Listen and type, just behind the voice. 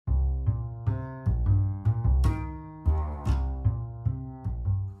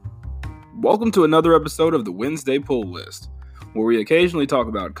Welcome to another episode of the Wednesday Pull List, where we occasionally talk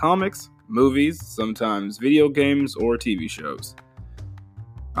about comics, movies, sometimes video games, or TV shows.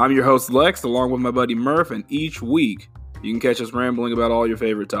 I'm your host Lex, along with my buddy Murph, and each week you can catch us rambling about all your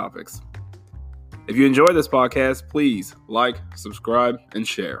favorite topics. If you enjoy this podcast, please like, subscribe, and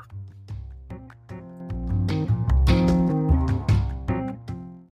share.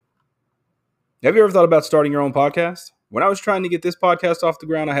 Have you ever thought about starting your own podcast? When I was trying to get this podcast off the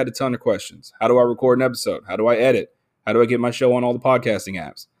ground, I had a ton of questions. How do I record an episode? How do I edit? How do I get my show on all the podcasting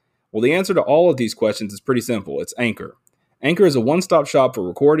apps? Well, the answer to all of these questions is pretty simple. It's Anchor. Anchor is a one-stop shop for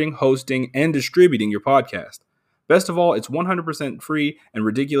recording, hosting, and distributing your podcast. Best of all, it's 100% free and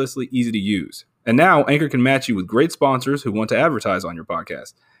ridiculously easy to use. And now, Anchor can match you with great sponsors who want to advertise on your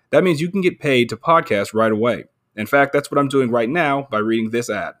podcast. That means you can get paid to podcast right away. In fact, that's what I'm doing right now by reading this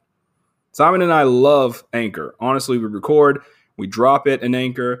ad. Simon and I love Anchor. Honestly, we record, we drop it in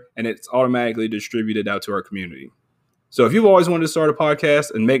Anchor, and it's automatically distributed out to our community. So if you've always wanted to start a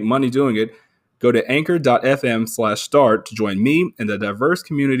podcast and make money doing it, go to anchor.fm/start to join me and the diverse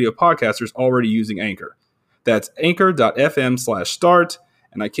community of podcasters already using Anchor. That's anchor.fm/start,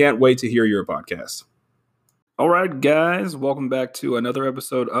 and I can't wait to hear your podcast. All right, guys, welcome back to another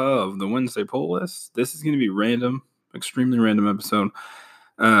episode of the Wednesday Pull List. This is going to be random, extremely random episode.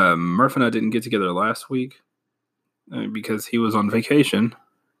 Murph and I didn't get together last week because he was on vacation,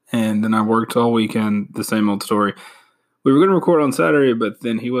 and then I worked all weekend, the same old story. We were going to record on Saturday, but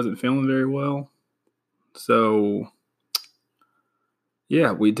then he wasn't feeling very well, so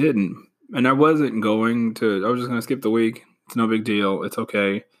yeah, we didn't, and I was just going to skip the week. It's no big deal. It's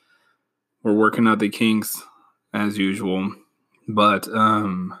okay. We're working out the kinks as usual, but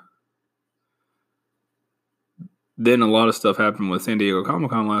then a lot of stuff happened with San Diego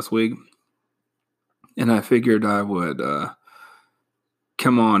Comic-Con last week, and I figured I would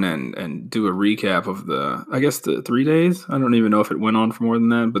come on and do a recap of the 3 days. I don't even know if it went on for more than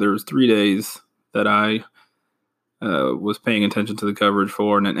that, but there was 3 days that I was paying attention to the coverage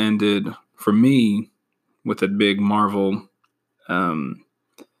for, and it ended, for me, with a big Marvel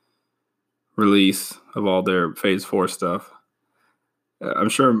release of all their Phase 4 stuff. I'm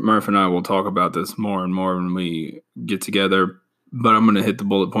sure Murph and I will talk about this more and more when we get together, but I'm going to hit the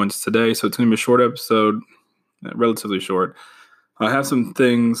bullet points today. So it's going to be a short episode, relatively short. I have some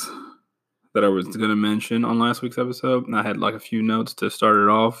things that I was going to mention on last week's episode, and I had like a few notes to start it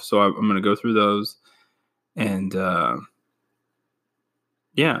off. So I'm going to go through those. And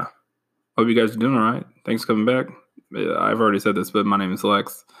yeah, hope you guys are doing all right. Thanks for coming back. I've already said this, but my name is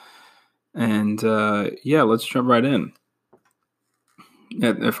Lex. And yeah, let's jump right in.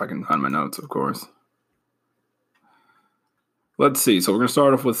 If I can find my notes, of course. Let's see. So we're going to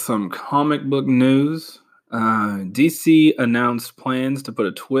start off with some comic book news. DC announced plans to put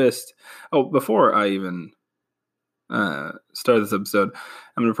a twist. Oh, before I even start this episode,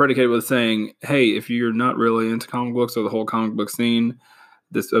 I'm going to predicate it with saying, hey, if you're not really into comic books or the whole comic book scene,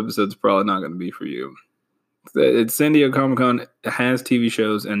 this episode's probably not going to be for you. It's San Diego Comic-Con. It has TV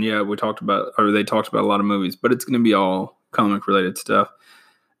shows, and yeah, they talked about a lot of movies, but it's going to be all comic-related stuff.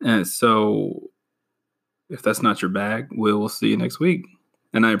 And so, if that's not your bag, we'll see you next week.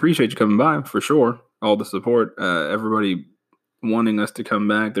 And I appreciate you coming by, for sure. All the support, everybody wanting us to come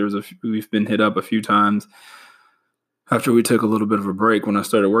back. We've been hit up a few times after we took a little bit of a break when I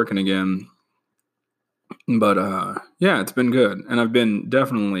started working again. But yeah, it's been good. And I've been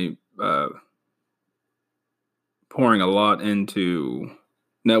definitely pouring a lot into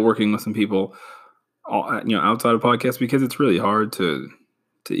networking with some people, outside of podcasts, because it's really hard to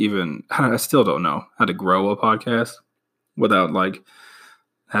even, I still don't know how to grow a podcast without like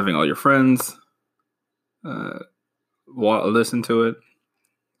having all your friends listen to it.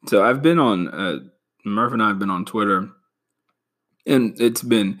 So I've been on, Murph and I have been on Twitter, and it's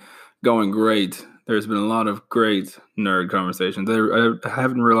been going great. There's been a lot of great nerd conversations. I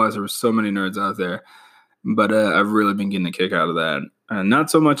haven't realized there were so many nerds out there, but I've really been getting a kick out of that.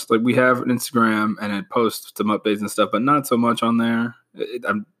 Not so much, like we have an Instagram and it posts some updates and stuff, but not so much on there.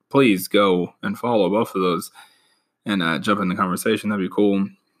 Please go and follow both of those and jump in the conversation. That'd be cool.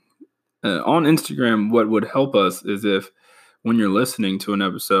 On Instagram, what would help us is if when you're listening to an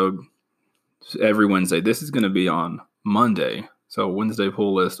episode every Wednesday, this is going to be on Monday. So Wednesday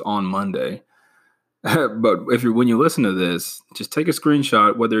Pull List on Monday. But when you listen to this, just take a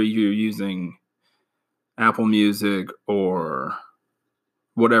screenshot, whether you're using Apple Music or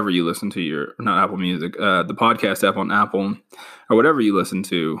whatever you listen to not Apple Music, the podcast app on Apple, or whatever you listen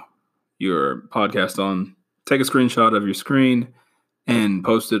to your podcast on, take a screenshot of your screen and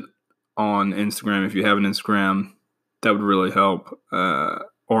post it on Instagram if you have an Instagram. That would really help.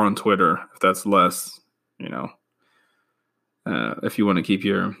 or on Twitter if that's less, if you want to keep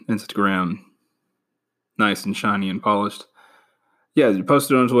your Instagram nice and shiny and polished. Yeah, you post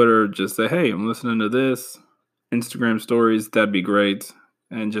it on Twitter. Just say, hey, I'm listening to this. Instagram stories, that'd be great.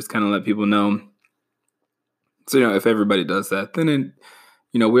 And just kind of let people know. So, if everybody does that, then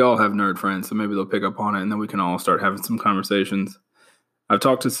we all have nerd friends, so maybe they'll pick up on it, and then we can all start having some conversations. I've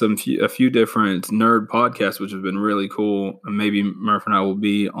talked to a few different nerd podcasts, which have been really cool. And maybe Murph and I will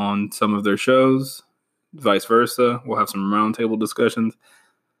be on some of their shows, vice versa. We'll have some roundtable discussions.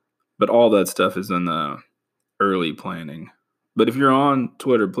 But all that stuff is in the early planning. But if you're on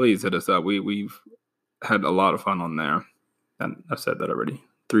Twitter, please hit us up. We've had a lot of fun on there. And I've said that already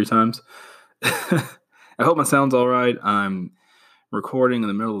 3 times. I hope my sound's all right. I'm recording in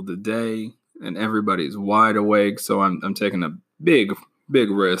the middle of the day, and everybody's wide awake, so I'm taking a big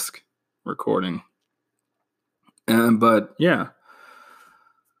risk recording. But yeah.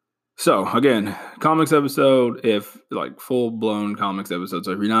 So again, comics episode, if like full blown comics episode.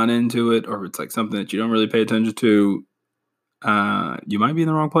 So if you're not into it, or if it's like something that you don't really pay attention to, you might be in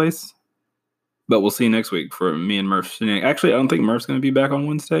the wrong place. But we'll see next week for me and Murph. Actually, I don't think Murph's going to be back on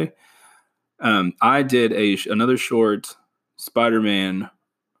Wednesday. I did another short Spider-Man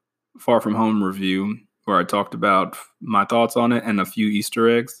Far From Home review where I talked about my thoughts on it and a few Easter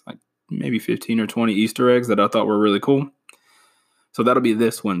eggs, like maybe 15 or 20 Easter eggs that I thought were really cool. So that'll be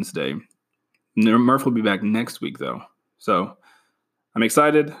this Wednesday. Murph will be back next week, though. So I'm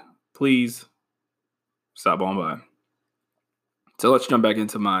excited. Please stop on by. So let's jump back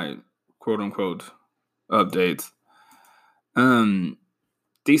into my quote-unquote updates.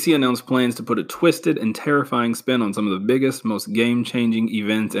 DC announced plans to put a twisted and terrifying spin on some of the biggest, most game-changing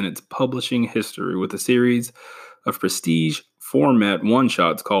events in its publishing history with a series of prestige format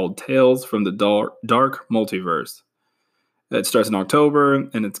one-shots called Tales from the Dark Multiverse. It starts in October,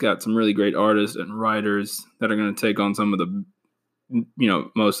 and it's got some really great artists and writers that are going to take on some of the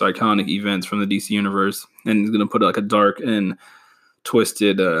most iconic events from the DC universe, and it's going to put like a dark and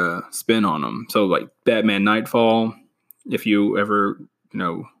twisted spin on them. So like Batman Nightfall, if you ever...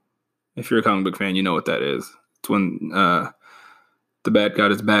 if you're a comic book fan, you know what that is. It's when the Bat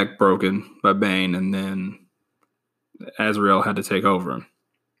got his back broken by Bane, and then Azrael had to take over him.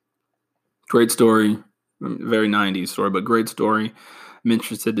 Great story, very 90s story, but great story. I'm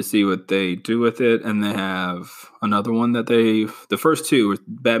interested to see what they do with it, and they have another one that the first two were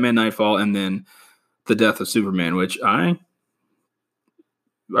Batman Nightfall, and then The Death of Superman, which I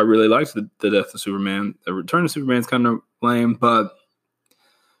really liked the Death of Superman. The Return of Superman's kind of lame, but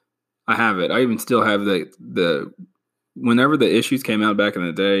I have it. I even still have the whenever the issues came out back in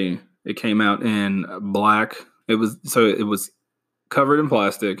the day, it came out in black. It was covered in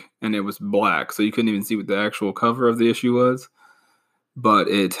plastic and it was black, so you couldn't even see what the actual cover of the issue was. But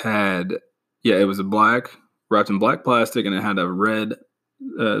it was a black, wrapped in black plastic, and it had a red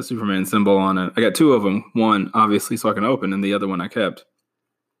Superman symbol on it. I got 2 of them. One obviously so I can open, and the other one I kept.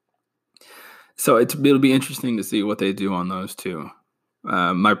 So it'll be interesting to see what they do on those 2.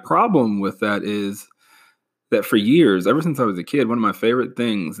 My problem with that is that for years, ever since I was a kid, one of my favorite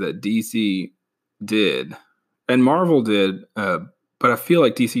things that DC did, and Marvel did, but I feel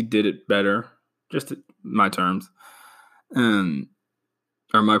like DC did it better, just my terms,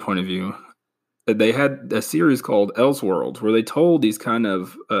 or my point of view. They had a series called Elseworlds where they told these kind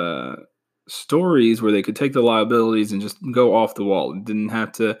of stories where they could take the liabilities and just go off the wall. It didn't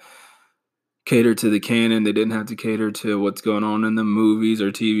have to cater to the canon. They didn't have to cater to what's going on in the movies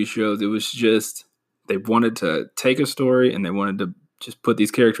or TV shows. It was just, they wanted to take a story and they wanted to just put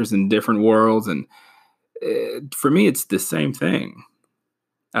these characters in different worlds. And for me, it's the same thing.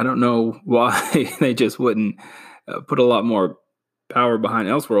 I don't know why they just wouldn't put a lot more power behind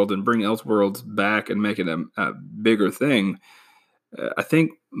Elseworlds and bring Elseworlds back and make it a bigger thing. I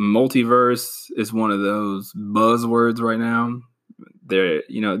think multiverse is one of those buzzwords right now.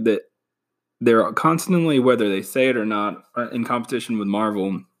 They're constantly, whether they say it or not, in competition with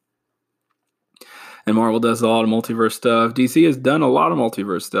Marvel. And Marvel does a lot of multiverse stuff. DC has done a lot of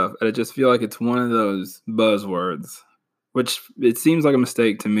multiverse stuff. And I just feel like it's one of those buzzwords, which it seems like a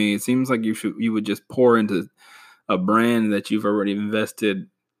mistake to me. It seems like you would just pour into a brand that you've already invested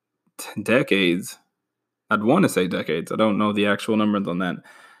decades. I'd want to say decades. I don't know the actual numbers on that.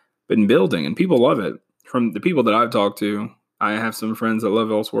 Been building, and people love it. From the people that I've talked to, I have some friends that love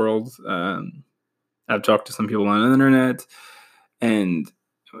Elseworlds. I've talked to some people on the internet, and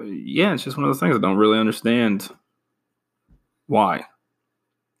yeah, it's just one of those things I don't really understand why.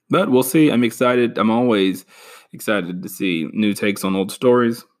 But we'll see. I'm excited. I'm always excited to see new takes on old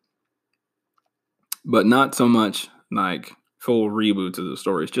stories, but not so much like full reboots of the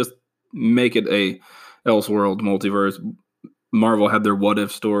stories. Just make it a Elseworld multiverse. Marvel had their what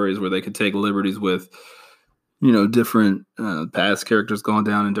if stories where they could take liberties with, different past characters going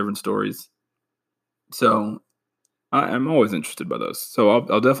down in different stories. So I'm always interested by those. So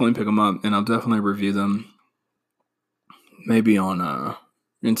I'll definitely pick them up, and I'll definitely review them. Maybe on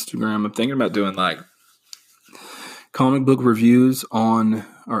Instagram. I'm thinking about doing like comic book reviews on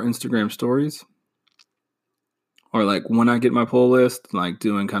our Instagram stories. Or like when I get my pull list, like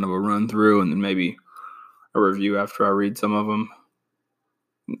doing kind of a run through and then maybe a review after I read some of them.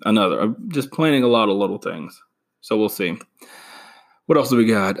 I'm just planning a lot of little things. So we'll see. What else do we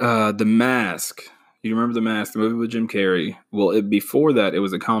got? The Mask. You remember The Mask, the movie with Jim Carrey? Well, before that, it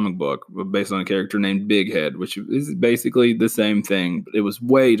was a comic book based on a character named Big Head, which is basically the same thing, but it was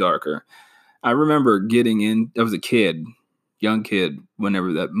way darker. I remember I was a kid, young kid,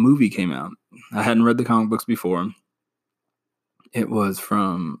 whenever that movie came out. I hadn't read the comic books before. It was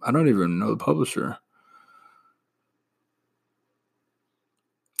from, I don't even know the publisher.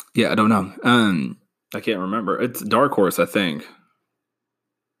 Yeah, I don't know. I can't remember. It's Dark Horse, I think.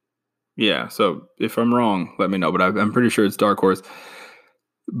 Yeah, so if I'm wrong, let me know. But I'm pretty sure it's Dark Horse.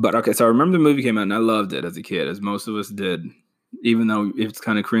 But okay, so I remember the movie came out and I loved it as a kid, as most of us did, even though it's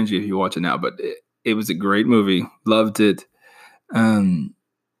kind of cringy if you watch it now. But it was a great movie. Loved it.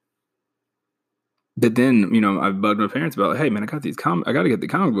 But then, I bugged my parents about, hey, man, I got to get the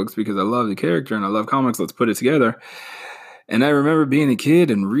comic books because I love the character and I love comics. Let's put it together. And I remember being a kid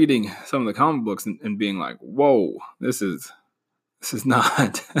and reading some of the comic books and being like, whoa, this is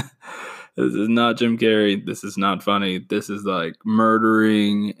not this is not Jim Carrey. This is not funny. This is like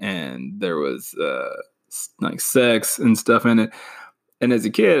murdering, and there was like sex and stuff in it. And as a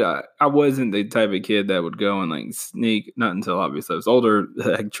kid, I wasn't the type of kid that would go and like sneak, not until obviously I was older.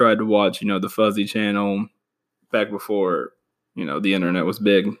 I tried to watch, the Fuzzy Channel back before, the internet was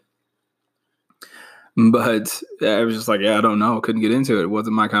big. But I was just like, yeah, I don't know. Couldn't get into it. It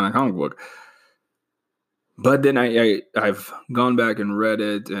wasn't my kind of comic book. But then I've gone back and read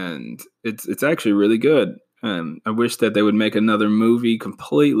it, and it's actually really good. I wish that they would make another movie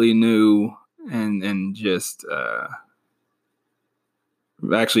completely new and just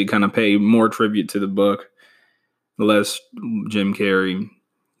actually kind of pay more tribute to the book, less Jim Carrey.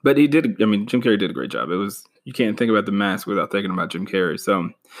 But Jim Carrey did a great job. You can't think about The Mask without thinking about Jim Carrey. So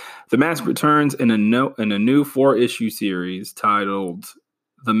The Mask returns in a new 4-issue series titled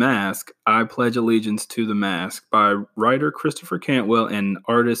The Mask, I Pledge Allegiance to the Mask by writer Christopher Cantwell and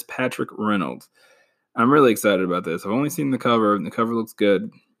artist Patrick Reynolds. I'm really excited about this. I've only seen the cover, and the cover looks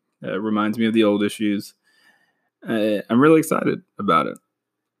good. It reminds me of the old issues. I'm really excited about it.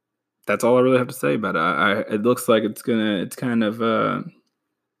 That's all I really have to say about it. It looks like it's kind of,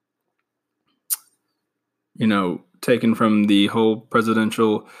 taken from the whole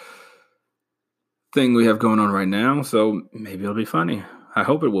presidential thing we have going on right now. So maybe it'll be funny. I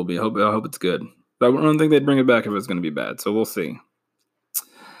hope it will be. I hope it's good. I don't think they'd bring it back if it's going to be bad. So we'll see.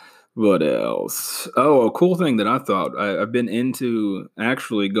 What else? Oh, a cool thing that I thought I've been into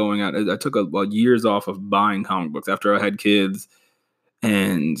actually going out. I took years off of buying comic books after I had kids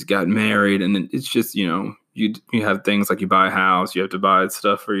and got married. And it's just, you have things like you buy a house, you have to buy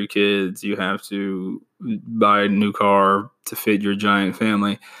stuff for your kids, you have to buy a new car to fit your giant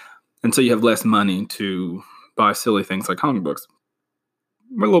family. And so you have less money to buy silly things like comic books.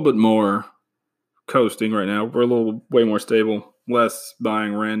 We're a little bit more coasting right now. We're way more stable, less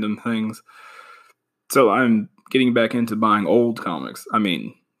buying random things. So I'm getting back into buying old comics. I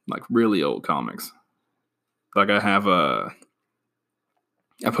mean, like really old comics. Like I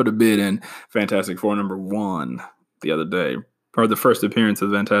put a bid in Fantastic Four #1 the other day, or the first appearance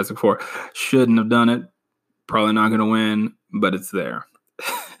of Fantastic Four. Shouldn't have done it. Probably not going to win, but it's there.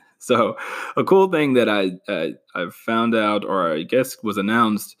 So a cool thing that I found out, or I guess was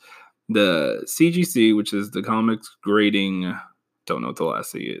announced, the CGC, which is the comics grading, don't know what the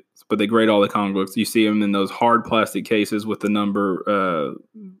last C is, but they grade all the comic books. You see them in those hard plastic cases with the number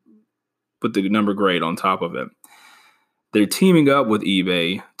grade on top of it. They're teaming up with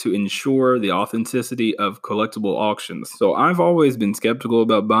eBay to ensure the authenticity of collectible auctions. So I've always been skeptical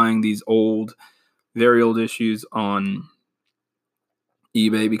about buying these very old issues on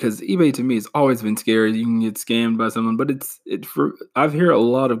eBay, because eBay to me has always been scary. You can get scammed by someone, but I've heard a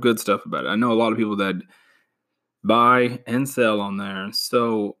lot of good stuff about it. I know a lot of people that buy and sell on there.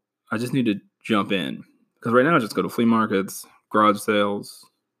 So I just need to jump in, because right now I just go to flea markets, garage sales,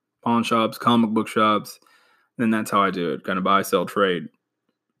 pawn shops, comic book shops. And that's how I do it. Kind of buy, sell, trade.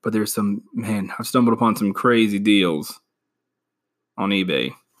 But there's I've stumbled upon some crazy deals on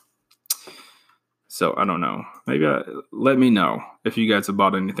eBay. So I don't know. Maybe let me know if you guys have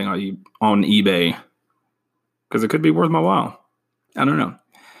bought anything on eBay, because it could be worth my while. I don't know.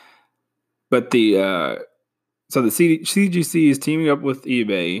 But the CGC is teaming up with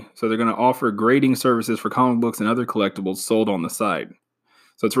eBay, so they're going to offer grading services for comic books and other collectibles sold on the site.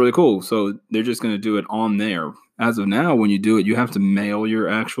 So it's really cool. So they're just going to do it on there. As of now, when you do it, you have to mail your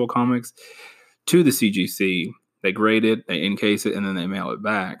actual comics to the CGC. They grade it, they encase it, and then they mail it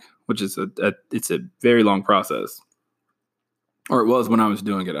back, which is it's a very long process. Or it was when I was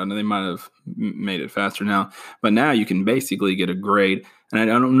doing it. I know they might have made it faster now, but now you can basically get a grade. And I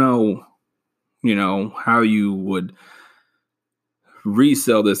don't know, how you would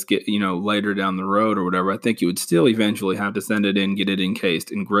resell this, later down the road or whatever. I think you would still eventually have to send it in, get it encased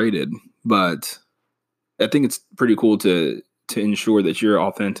and graded. But I think it's pretty cool to ensure that your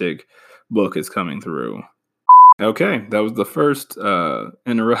authentic book is coming through. Okay, that was the first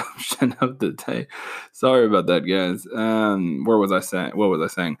interruption of the day. Sorry about that, guys. What was I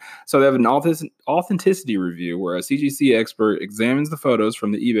saying? So they have an authenticity review where a CGC expert examines the photos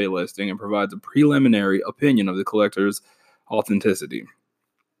from the eBay listing and provides a preliminary opinion of the collector's authenticity.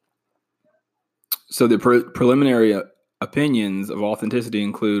 So the preliminary opinions of authenticity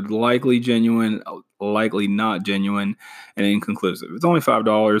include likely genuine, likely not genuine, and inconclusive. It's only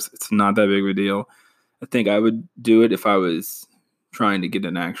 $5. It's not that big of a deal. I think I would do it if I was trying to get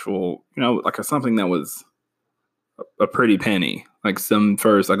an actual, like something that was a pretty penny, like some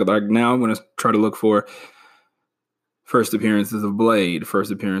first, like now I'm going to try to look for first appearances of Blade,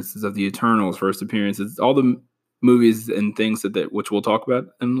 first appearances of the Eternals, first appearances, all the movies and things that which we'll talk about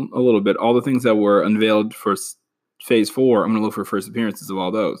in a little bit, all the things that were unveiled for Phase 4. I'm going to look for first appearances of all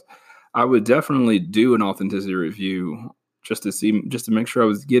those. I would definitely do an authenticity review just to make sure I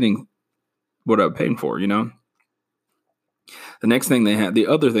was getting what I'm paying for, The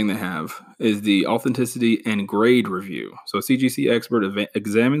other thing they have is the authenticity and grade review. So a CGC expert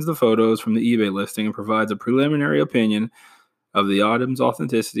examines the photos from the eBay listing and provides a preliminary opinion of the item's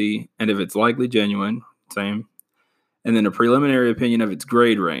authenticity and if it's likely genuine, same, and then a preliminary opinion of its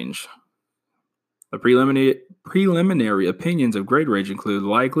grade range. The preliminary opinions of grade range include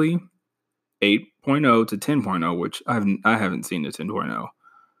likely 8.0 to 10.0, which I haven't seen a 10.0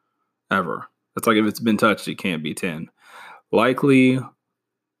 ever. It's like if it's been touched, it can't be 10. Likely,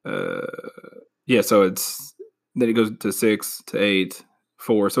 so then it goes to 6 to 8,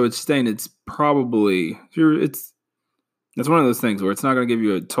 4. So it's saying it's probably, it's one of those things where it's not going to give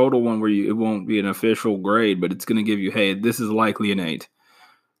you a total one where it won't be an official grade, but it's going to give you, hey, this is likely an 8.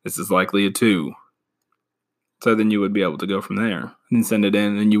 This is likely a 2. So then you would be able to go from there and send it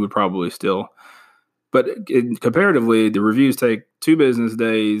in, and you would probably still. But comparatively, the reviews take 2 business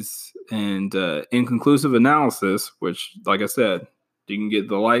days and inconclusive analysis, which, like I said, you can get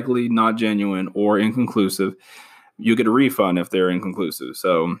the likely, not genuine, or inconclusive. You get a refund if they're inconclusive.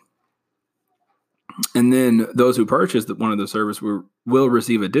 So, and then those who purchase one of the service will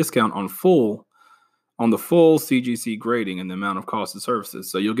receive a discount on the full CGC grading and the amount of cost of services.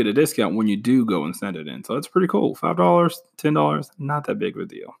 So you'll get a discount when you do go and send it in. So that's pretty cool. $5, $10, not that big of a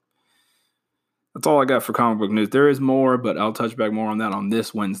deal. That's all I got for comic book news. There is more, but I'll touch back more on that on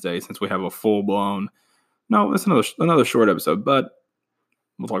this Wednesday since we have a full-blown. No, it's another short episode, but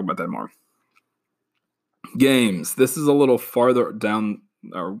we'll talk about that more. Games. This is a little farther down,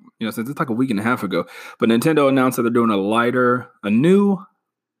 since it's like a week and a half ago. But Nintendo announced that they're doing a new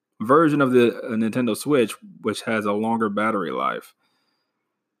version of the Nintendo Switch, which has a longer battery life.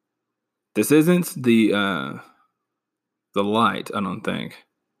 This isn't the Lite, I don't think.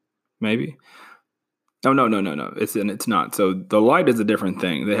 Maybe. Oh, no. It's not. So the Lite is a different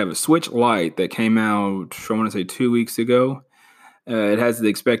thing. They have a Switch Lite that came out, I want to say 2 weeks ago. It has the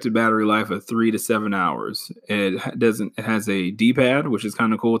expected battery life of 3 to 7 hours. It has a D-pad, which is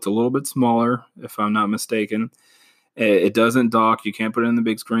kind of cool. It's a little bit smaller, if I'm not mistaken. It doesn't dock. You can't put it in the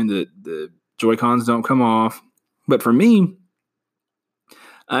big screen. The Joy-Cons don't come off. But for me,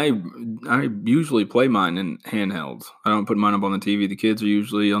 I usually play mine in handhelds. I don't put mine up on the TV. The kids are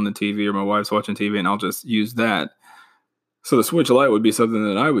usually on the TV or my wife's watching TV, and I'll just use that. So the Switch Lite would be something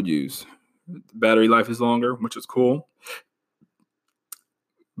that I would use. The battery life is longer, which is cool.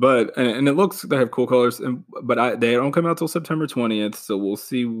 But and it looks, they have cool colors, but they don't come out till September 20th. So we'll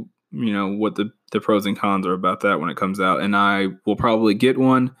see, what the pros and cons are about that when it comes out. And I will probably get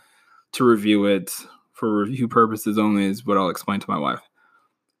one to review it for review purposes only, is what I'll explain to my wife.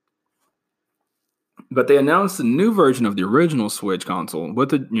 But they announced a new version of the original Switch console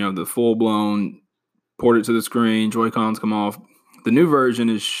with the full-blown ported to the screen, Joy-Cons come off. The new version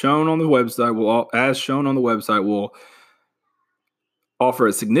is shown on the website. Will offer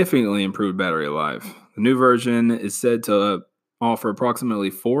a significantly improved battery life. The new version is said to offer approximately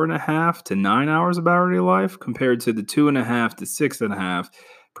 4.5 to 9 hours of battery life compared to the 2.5 to 6.5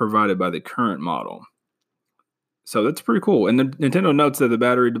 provided by the current model. So that's pretty cool. And Nintendo notes that the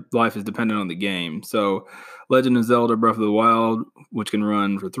battery life is dependent on the game. So Legend of Zelda Breath of the Wild, which can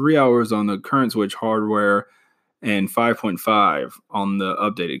run for 3 hours on the current Switch hardware and 5.5 on the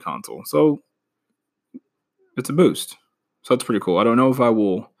updated console. So it's a boost. So that's pretty cool. I don't know if I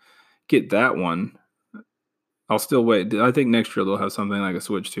will get that one. I'll still wait. I think next year they'll have something like a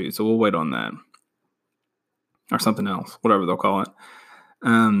Switch 2. So we'll wait on that. Or something else, whatever they'll call it.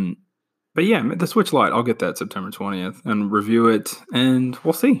 But yeah, the Switch Lite, I'll get that September 20th and review it, and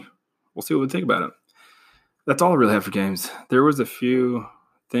we'll see. We'll see what we think about it. That's all I really have for games. There was a few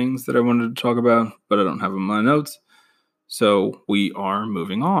things that I wanted to talk about, but I don't have them in my notes. So we are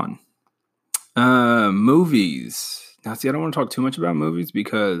moving on. Movies. Now, see, I don't want to talk too much about movies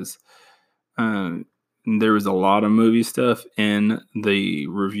because there was a lot of movie stuff in the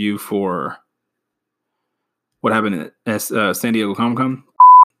review for what happened at San Diego Comic-Con.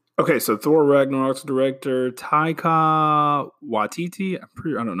 Okay, so Thor Ragnarok's director Taika Waititi,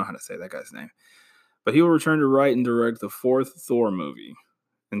 I don't know how to say that guy's name, but he will return to write and direct the fourth Thor movie.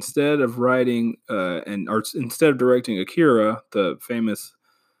 Instead of instead of directing Akira, the famous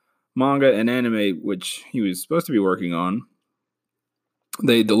manga and anime which he was supposed to be working on,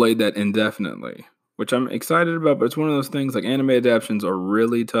 they delayed that indefinitely, which I'm excited about. But it's one of those things, like, anime adaptations are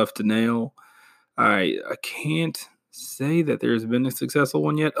really tough to nail. I can't say that there's been a successful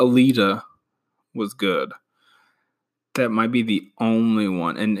one yet. Alita was good. That might be the only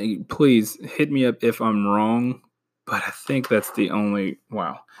one. And please hit me up if I'm wrong, but I think that's the only.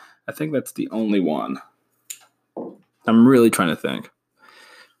 Wow. I think that's the only one. I'm really trying to think.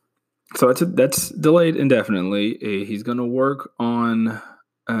 So that's delayed indefinitely. He's going to work on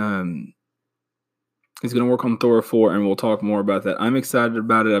Thor 4, and we'll talk more about that. I'm excited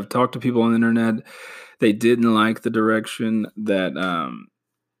about it. I've talked to people on the internet. They didn't like the direction that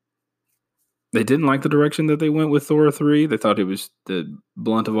they went with Thor 3. They thought it was the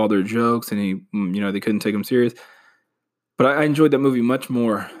blunt of all their jokes, and they couldn't take him serious. But I enjoyed that movie much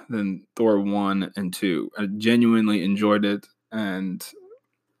more than Thor 1 and 2. I genuinely enjoyed it, and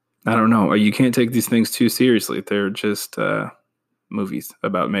I don't know. You can't take these things too seriously. They're just movies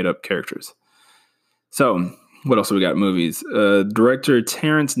about made-up characters. So, what else have we got? Movies. Director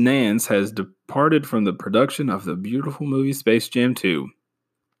Terrence Nance has departed from the production of the beautiful movie Space Jam 2.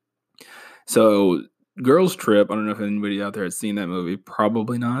 So, Girls Trip, I don't know if anybody out there has seen that movie.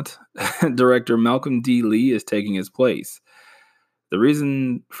 Probably not. Director Malcolm D. Lee is taking his place. The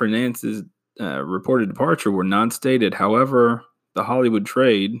reason for Nance's reported departure were not stated. However, the Hollywood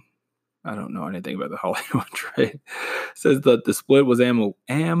Trade, I don't know anything about the Hollywood Trade, says that the split was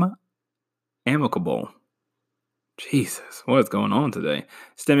amicable. Jesus, what's going on today?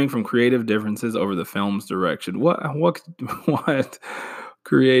 Stemming from creative differences over the film's direction. What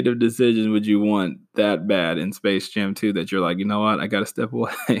creative decision would you want that bad in Space Jam 2 that you're like, you know what, I got to step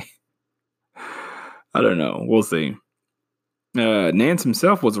away? I don't know. We'll see. Nance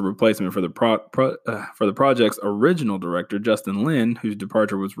himself was a replacement for the project's original director, Justin Lin, whose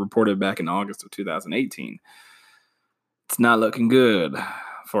departure was reported back in August of 2018. It's not looking good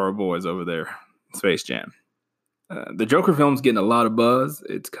for our boys over there, Space Jam. The Joker film's getting a lot of buzz.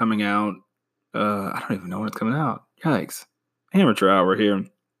 It's coming out. I don't even know when it's coming out. Yikes. Amateur hour here.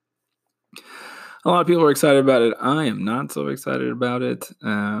 A lot of people are excited about it. I am not so excited about it.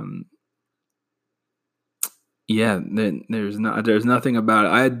 There's nothing about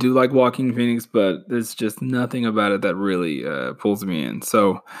it. I do like Joaquin Phoenix, but there's just nothing about it that really pulls me in.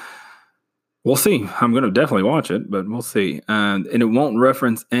 So we'll see. I'm going to definitely watch it, but we'll see. And it won't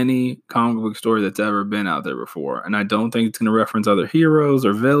reference any comic book story that's ever been out there before. And I don't think it's going to reference other heroes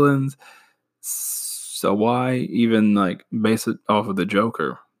or villains. So why even base it off of the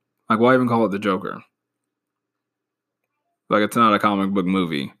Joker? Why even call it the Joker? It's not a comic book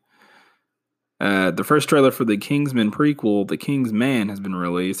movie. The first trailer for the Kingsman prequel, The King's Man, has been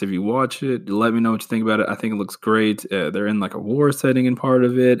released. If you watch it, let me know what you think about it. I think it looks great. They're in a war setting in part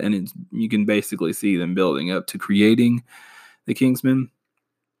of it, and you can basically see them building up to creating the Kingsman.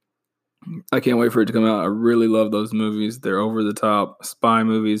 I can't wait for it to come out. I really love those movies. They're over the top spy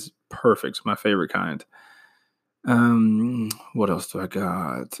movies. Perfect. My favorite kind. What else do I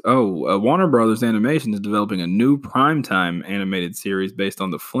got? Warner Brothers Animation is developing a new primetime animated series based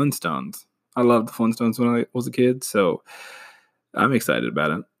on the Flintstones. I loved the Flintstones when I was a kid, so I'm excited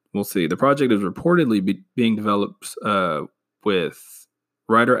about it. We'll see. The project is reportedly being developed with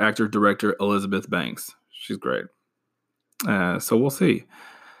writer, actor, director Elizabeth Banks. She's great. So we'll see.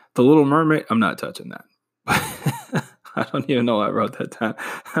 The Little Mermaid, I'm not touching that. I don't even know why I wrote that down.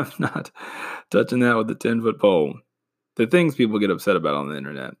 I'm not touching that with the 10-foot pole. The things people get upset about on the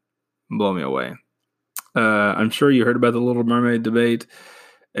internet blow me away. I'm sure you heard about the Little Mermaid debate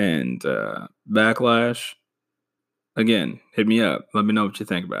and backlash. Again, hit me up. Let me know what you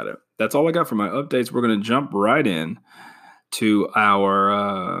think about it. That's all I got for my updates. We're going to jump right in to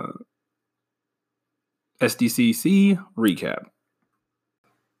our SDCC recap.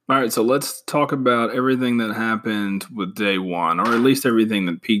 All right, so let's talk about everything that happened with day one, or at least everything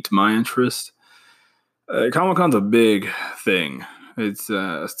that piqued my interest. Comic-Con's a big thing. It's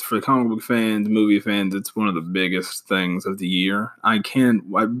for comic book fans, movie fans, it's one of the biggest things of the year. I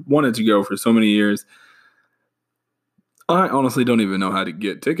wanted to go for so many years. I honestly don't even know how to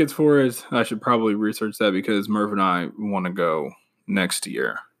get tickets for it. I should probably research that because Murph and I want to go next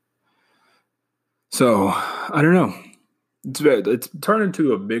year. So, I don't know. It's turned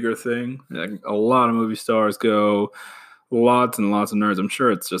into a bigger thing. Like, a lot of movie stars go, lots and lots of nerds. I'm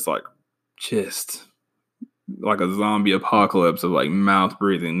sure it's just like a zombie apocalypse of like mouth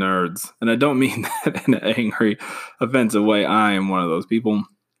breathing nerds. And I don't mean that in an angry, offensive way. I am one of those people.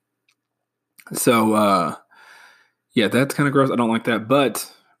 So, yeah, that's kind of gross. I don't like that,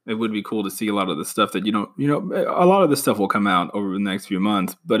 but it would be cool to see a lot of the stuff that a lot of this stuff will come out over the next few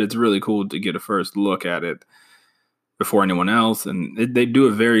months, but it's really cool to get a first look at it before anyone else. And they do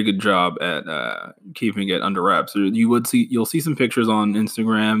a very good job at keeping it under wraps. You'll see some pictures on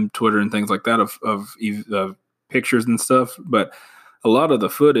Instagram, Twitter, and things like that of pictures and stuff, but a lot of the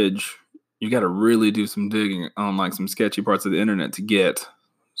footage, you got to really do some digging on like some sketchy parts of the internet to get.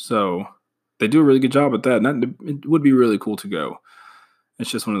 So they do a really good job at that. And it would be really cool to go. It's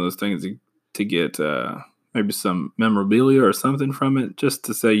just one of those things to get maybe some memorabilia or something from it, just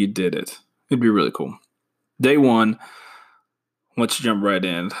to say you did it. It'd be really cool. Day one, let's jump right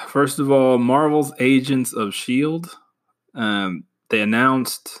in. First of all, Marvel's Agents of S.H.I.E.L.D. They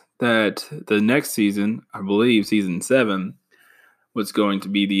announced that the next season, I believe season 7, was going to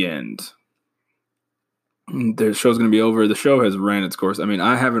be the end. The show's going to be over. The show has ran its course. I mean,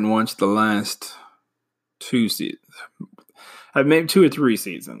 I haven't watched the last 2 seasons. I've made 2 or 3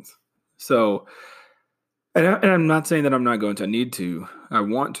 seasons. So, and I'm not saying that I'm not going to. I need to. I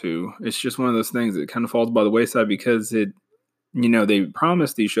want to. It's just one of those things that kind of falls by the wayside because they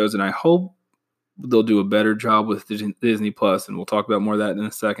promised these shows, and I hope they'll do a better job with Disney Plus, and we'll talk about more of that in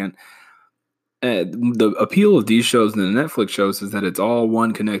a second. The appeal of these shows and the Netflix shows is that it's all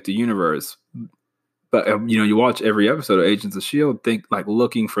one connected universe. But, you watch every episode of Agents of S.H.I.E.L.D.,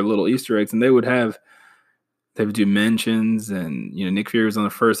 looking for little Easter eggs, and they would do mentions, and, Nick Fury was on the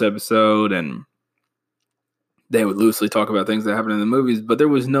first episode, and they would loosely talk about things that happened in the movies, but there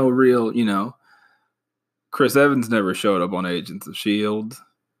was no real, Chris Evans never showed up on Agents of S.H.I.E.L.D.,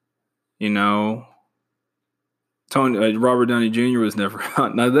 Robert Downey Jr. was never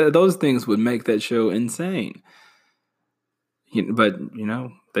on. Now, those things would make that show insane. But,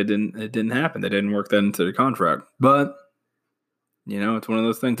 it didn't happen. They didn't work that into the contract. But, it's one of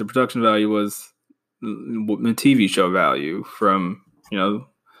those things. The production value was the TV show value from,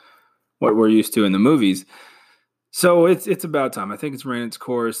 what we're used to in the movies. So it's about time. I think it's ran its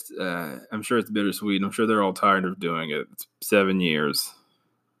course. I'm sure it's bittersweet. I'm sure they're all tired of doing it. It's 7 years.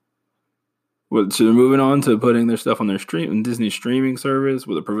 So they're moving on to putting their stuff on their Disney streaming service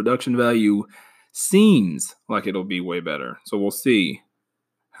with a production value seems like it'll be way better. So we'll see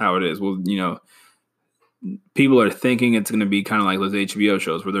how it is. Well, people are thinking it's going to be kind of like those HBO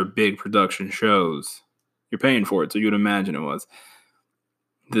shows where they're big production shows. You're paying for it, so you'd imagine it was.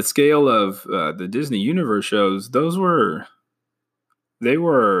 The scale of the Disney Universe shows, they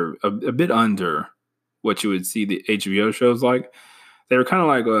were a bit under what you would see the HBO shows like. They were kind of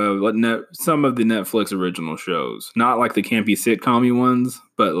like some of the Netflix original shows. Not like the campy sitcom-y ones,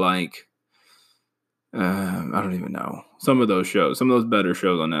 but like, I don't even know. Some of those shows, some of those better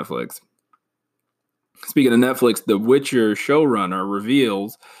shows on Netflix. Speaking of Netflix, The Witcher showrunner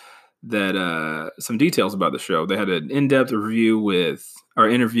reveals that some details about the show. They had an in-depth interview with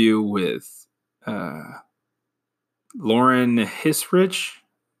Lauren Hissrich,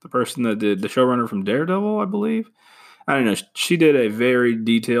 the person that did the showrunner from Daredevil, I believe. I don't know. She did a very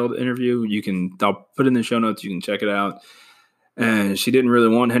detailed interview. I'll put it in the show notes. You can check it out. And she didn't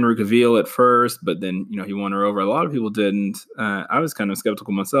really want Henry Cavill at first, but then, he won her over. A lot of people didn't. I was kind of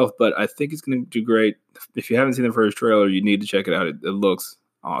skeptical myself, but I think it's going to do great. If you haven't seen the first trailer, you need to check it out. It looks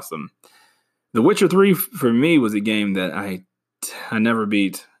awesome. The Witcher 3 for me was a game that I never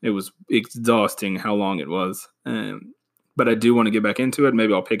beat. It was exhausting how long it was. But I do want to get back into it.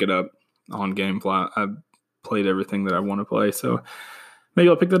 Maybe I'll pick it up on GameFly. played everything that I want to play. So maybe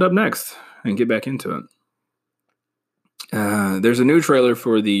I'll pick that up next and get back into it. There's a new trailer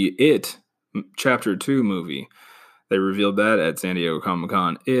for the It Chapter 2 movie. They revealed that at San Diego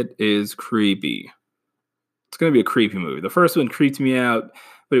Comic-Con. It is creepy. It's going to be a creepy movie. The first one creeped me out,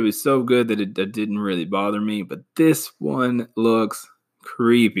 but it was so good that it didn't really bother me. But this one looks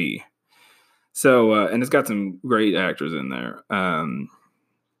creepy. So, and it's got some great actors in there. Some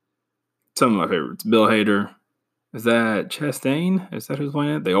of my favorites. Bill Hader. Is that Chastain? Is that who's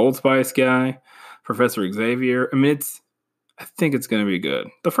playing it? The Old Spice guy. Professor Xavier. I mean, I think it's going to be good.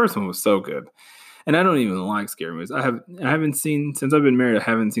 The first one was so good. And I don't even like scary movies. I haven't seen, since I've been married,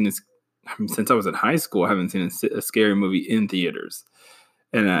 since I was in high school, I haven't seen a scary movie in theaters.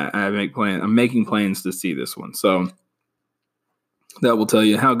 And I'm making plans to see this one. So that will tell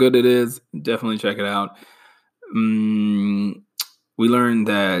you how good it is. Definitely check it out. We learned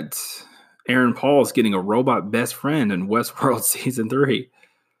that Aaron Paul is getting a robot best friend in Westworld Season 3.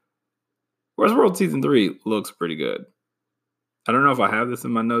 Westworld Season 3 looks pretty good. I don't know if I have this in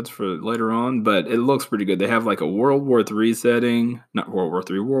my notes for later on, but it looks pretty good. They have like a World War III setting, not World War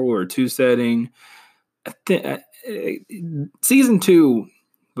III, World War II setting. Season 2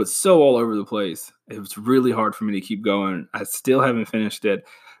 was so all over the place. It was really hard for me to keep going. I still haven't finished it.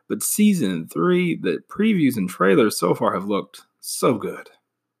 But Season 3, the previews and trailers so far have looked so good.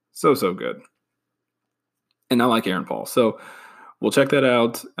 So good. And I like Aaron Paul. So we'll check that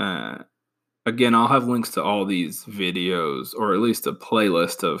out. Again, I'll have links to all these videos, or at least a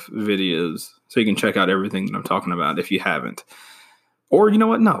playlist of videos, so you can check out everything that I'm talking about if you haven't. Or you know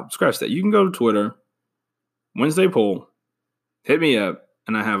what? No, scratch that. You can go to Twitter, Wednesday Poll, hit me up,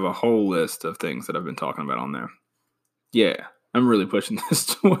 and I have a whole list of things that I've been talking about on there. Yeah, I'm really pushing this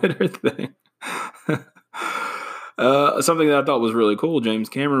Twitter thing. Something that I thought was really cool, James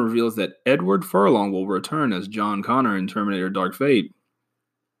Cameron reveals that Edward Furlong will return as John Connor in Terminator Dark Fate.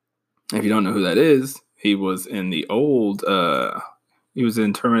 If you don't know who that is, he was in the old, he was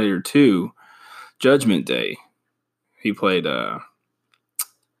in Terminator 2, Judgment Day. He played John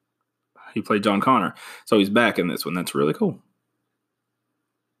Connor. So he's back in this one. That's really cool.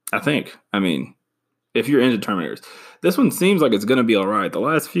 I think. I mean, if you're into Terminators. This one seems like it's going to be all right. The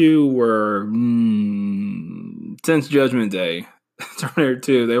last few were, since Judgment Day, Terminator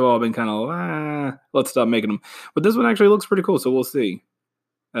 2, they've all been kind of, let's stop making them. But this one actually looks pretty cool, so we'll see.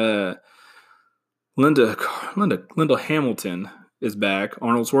 Linda Hamilton is back.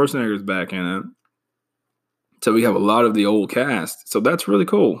 Arnold Schwarzenegger is back in it. So we have a lot of the old cast. So that's really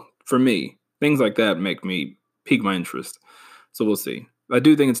cool for me. Things like that make me pique my interest. So we'll see. I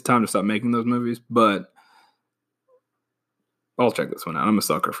do think it's time to stop making those movies, but I'll check this one out. I'm a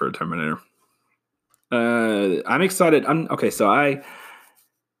sucker for a Terminator. I'm excited. So I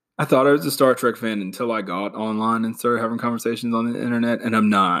thought I was a Star Trek fan until I got online and started having conversations on the internet, and I'm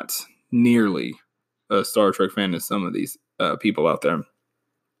not nearly a Star Trek fan as some of these people out there.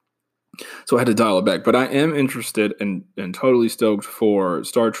 So I had to dial it back. But I am interested and totally stoked for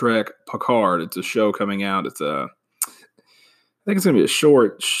Star Trek Picard. It's a show coming out. I think it's going to be a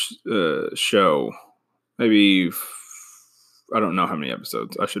short show. Maybe, I don't know how many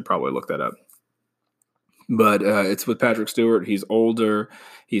episodes. I should probably look that up. But it's with Patrick Stewart. He's older.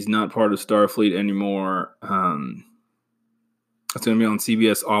 He's not part of Starfleet anymore. It's going to be on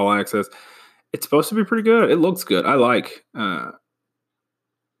CBS All Access. It's supposed to be pretty good. It looks good. I like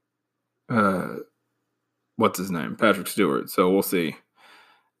what's his name? Patrick Stewart. So we'll see.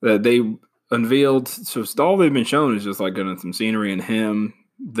 They unveiled, so all they've been shown is just like getting some scenery and him.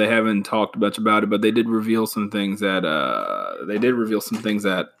 They haven't talked much about it, but they did reveal some things at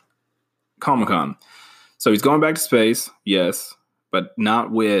Comic-Con. So he's going back to space, yes, but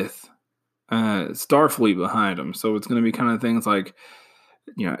not with Starfleet behind him. So it's going to be kind of things like,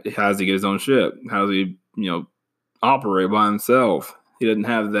 how does he get his own ship? How does he, operate by himself? He doesn't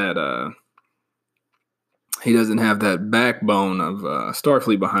have that. He doesn't have that backbone of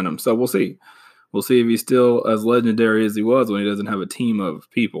Starfleet behind him. So we'll see. We'll see if he's still as legendary as he was when he doesn't have a team of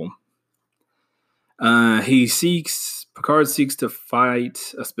people. Picard seeks to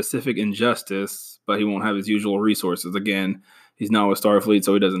fight a specific injustice, but he won't have his usual resources. Again, he's not with Starfleet,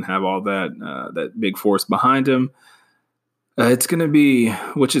 so he doesn't have all that big force behind him. It's going to be,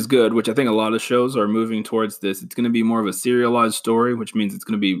 which is good, which I think a lot of shows are moving towards this. It's going to be more of a serialized story, which means it's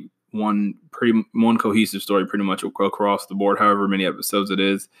going to be one cohesive story pretty much across the board, however many episodes it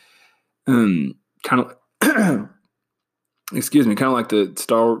is. Kind of, kind of like the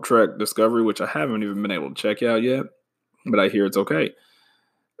Star Trek Discovery, which I haven't even been able to check out yet, but I hear it's okay.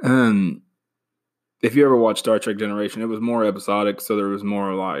 if you ever watched Star Trek Generation, it was more episodic, so there was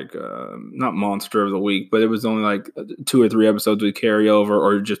more like not monster of the week, but it was only like 2 or 3 episodes would carry over,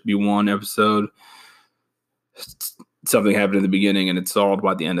 or just be one episode. Something happened in the beginning and it's solved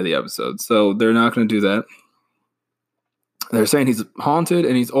by the end of the episode. So they're not going to do that. They're saying he's haunted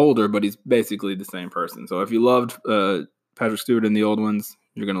and he's older, but he's basically the same person. So if you loved Patrick Stewart in the old ones,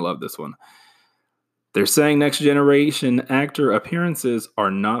 you're going to love this one. They're saying next generation actor appearances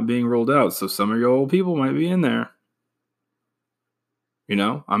are not being ruled out. So some of your old people might be in there.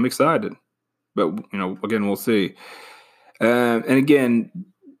 I'm excited. But, again, we'll see. And again,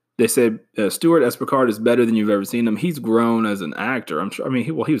 they said Stuart S. Picard is better than you've ever seen him. He's grown as an actor. I'm sure. I mean,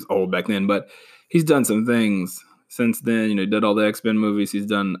 he was old back then, but he's done some things since then. He did all the X-Men movies. He's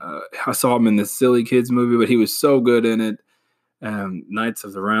done. I saw him in the Silly Kids movie, but he was so good in it. Knights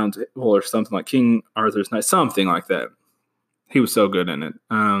of the Round Table or something like King Arthur's Knight, something like that. He was so good in it.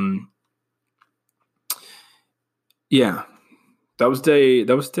 Yeah, that was day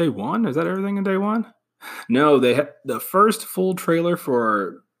 1. Is that everything in day 1? No, they had the first full trailer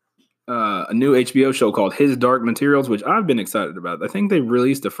for a new HBO show called His Dark Materials, which I've been excited about. I think they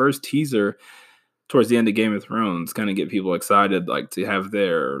released the first teaser towards the end of Game of Thrones, kind of get people excited, like to have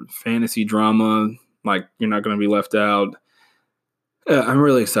their fantasy drama, like you're not going to be left out. I'm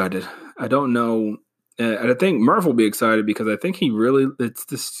really excited. I don't know. And I think Murph will be excited because I think it's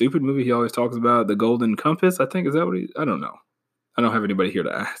this stupid movie he always talks about, The Golden Compass. I think, is that what I don't know. I don't have anybody here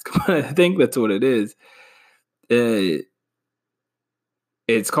to ask, but I think that's what it is.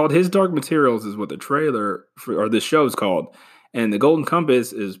 It's called His Dark Materials is what the trailer or this show is called. And The Golden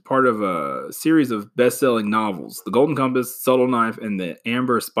Compass is part of a series of best-selling novels. The Golden Compass, Subtle Knife, and the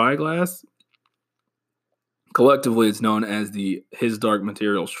Amber Spyglass. Collectively, it's known as the His Dark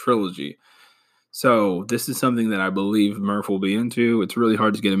Materials trilogy. So this is something that I believe Murph will be into. It's really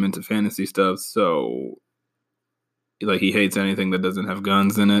hard to get him into fantasy stuff. So he hates anything that doesn't have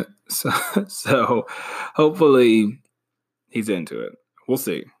guns in it. So hopefully he's into it. We'll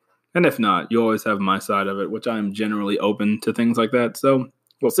see. And if not, you always have my side of it, which I'm generally open to things like that. So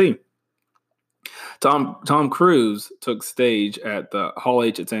we'll see. Tom Cruise took stage at the Hall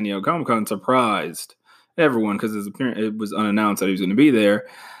H at San Diego Comic-Con, surprised everyone because it was unannounced that he was going to be there.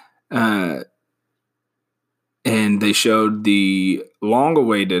 And they showed the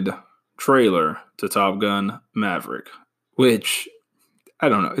long-awaited trailer to Top Gun Maverick, which, I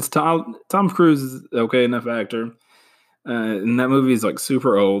don't know. It's Tom Cruise is okay enough actor. And that movie is like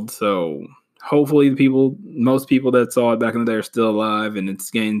super old, so hopefully most people that saw it back in the day are still alive, and it's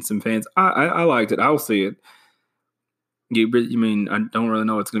gained some fans. I liked it. I'll see it. You mean I don't really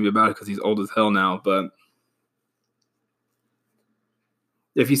know what it's going to be about because he's old as hell now, but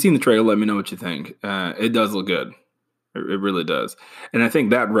if you've seen the trailer, let me know what you think. It does look good. It really does. And I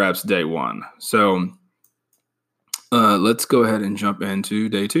think that wraps day 1. So let's go ahead and jump into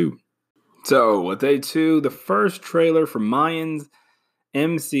day 2. So with day 2, the first trailer for Mayans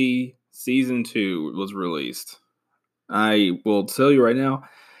MC Season 2 was released. I will tell you right now,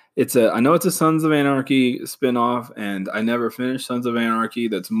 I know it's a Sons of Anarchy spinoff, and I never finished Sons of Anarchy.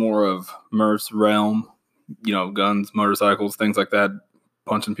 That's more of Murph's realm, guns, motorcycles, things like that,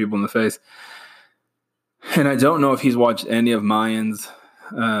 punching people in the face. And I don't know if he's watched any of Mayans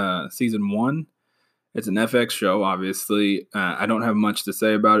Season 1. It's an FX show, obviously. I don't have much to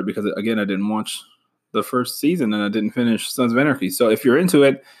say about it because, again, I didn't watch the first season and I didn't finish Sons of Anarchy. So if you're into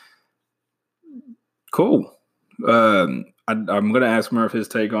it, cool. I'm going to ask Murph his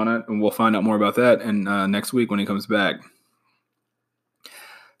take on it, and we'll find out more about that next week when he comes back.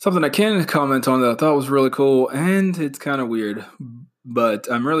 Something I can comment on that I thought was really cool, and it's kind of weird, but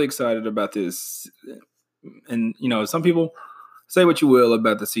I'm really excited about this. And, some people say what you will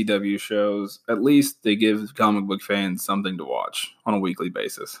about the CW shows. At least they give comic book fans something to watch on a weekly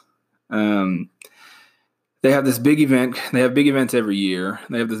basis. They have this big event. They have big events every year.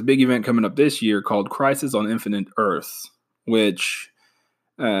 They have this big event coming up this year called Crisis on Infinite Earths, which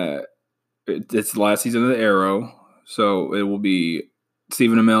it's the last season of the Arrow. So it will be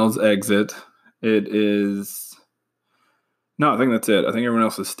Stephen Amell's exit. It is... No, I think that's it. I think everyone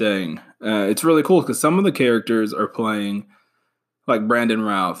else is staying. It's really cool because some of the characters are playing... like Brandon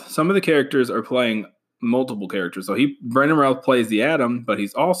Routh. Some of the characters are playing multiple characters. So Brandon Routh plays the Atom, but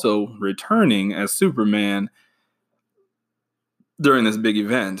he's also returning as Superman during this big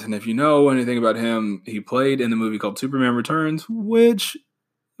event. And if you know anything about him, he played in the movie called Superman Returns, which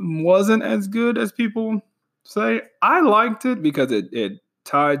wasn't as good as people say. I liked it because it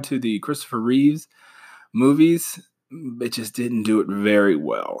tied to the Christopher Reeves movies. It just didn't do it very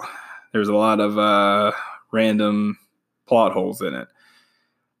well. There's a lot of random plot holes in it.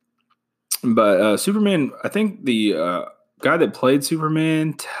 But Superman, I think the guy that played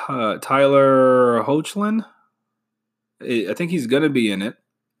Superman, Tyler Hoechlin, I think he's going to be in it.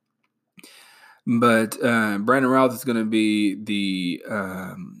 But Brandon Routh is going to be the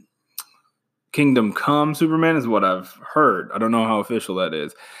Kingdom Come Superman, is what I've heard. I don't know how official that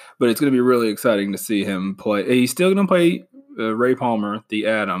is, but it's going to be really exciting to see him play. He's still going to play Ray Palmer, the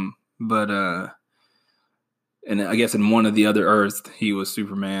Atom, but and I guess in one of the other Earths he was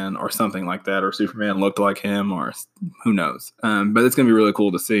Superman or something like that, or Superman looked like him, or who knows. But it's going to be really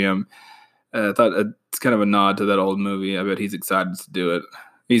cool to see him. I thought it's kind of a nod to that old movie. I bet he's excited to do it.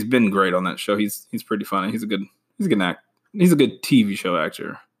 He's been great on that show. He's pretty funny. He's a good act. He's a good TV show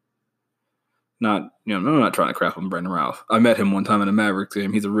actor. I'm not trying to crap on Brandon Routh. I met him one time in a Mavericks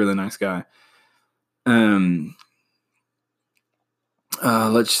game. He's a really nice guy.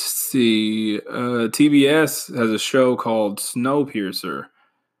 Let's see. TBS has a show called Snowpiercer.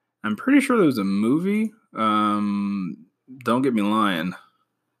 I'm pretty sure there was a movie. Don't get me lying.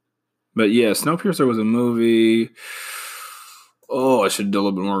 But yeah, Snowpiercer was a movie. Oh, I should do a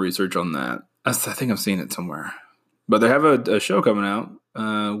little bit more research on that. I think I've seen it somewhere. But they have a show coming out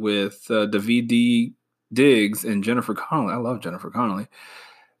with Daveed Diggs and Jennifer Connelly. I love Jennifer Connelly.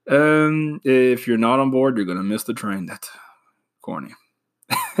 If you're not on board, you're going to miss the train. That's corny.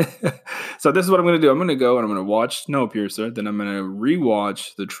 So this is what I'm going to do. I'm going to go and I'm going to watch Snowpiercer. Then I'm going to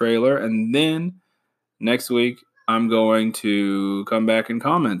rewatch the trailer. And then next week, I'm going to come back and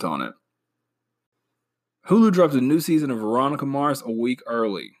comment on it. Hulu dropped a new season of Veronica Mars a week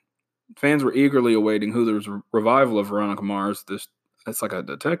early. Fans were eagerly awaiting Hulu's revival of Veronica Mars. It's like a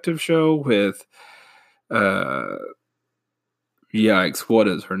detective show with, yikes, what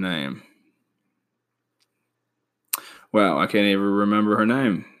is her name? Wow, I can't even remember her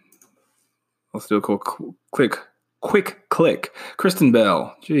name. Let's do a quick click. Kristen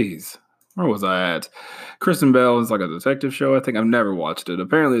Bell. Jeez, where was I at? Kristen Bell is like a detective show. I think I've never watched it.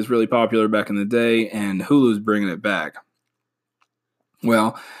 Apparently, it's really popular back in the day, and Hulu's bringing it back.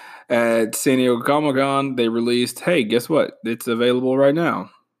 Well, at San Diego Comic-Con, they released, hey, guess what? It's available right now.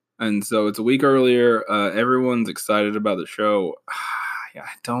 And so it's a week earlier. Everyone's excited about the show. Yeah,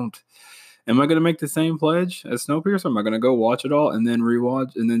 am I going to make the same pledge as Snowpiercer? Am I going to go watch it all and then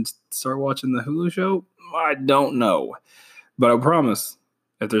rewatch and then start watching the Hulu show? I don't know. But I promise,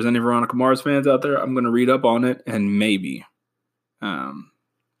 if there's any Veronica Mars fans out there, I'm going to read up on it and maybe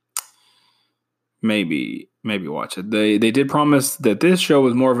watch it. They did promise that this show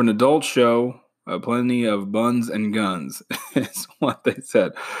was more of an adult show. Plenty of buns and guns is what they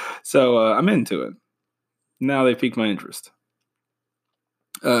said. So I'm into it. Now they piqued my interest.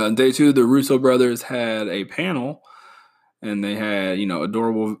 Day 2, the Russo brothers had a panel, and they had,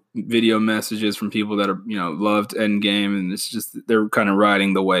 adorable video messages from people that are, loved Endgame, and it's just they're kind of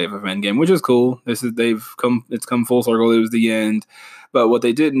riding the wave of Endgame, which is cool. It's come full circle. It was the end, but what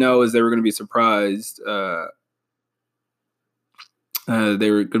they didn't know is they were going to be surprised.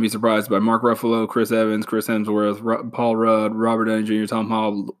 They were going to be surprised by Mark Ruffalo, Chris Evans, Chris Hemsworth, Paul Rudd, Robert Downey Jr.,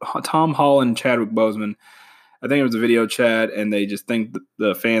 Tom Holland, Chadwick Boseman. I think it was a video chat, and they just thanked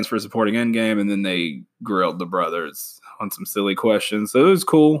the fans for supporting Endgame, and then they grilled the brothers on some silly questions. So it was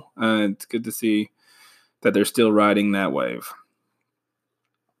cool. It's good to see that they're still riding that wave.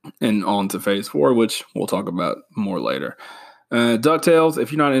 And on to Phase 4, which we'll talk about more later. DuckTales,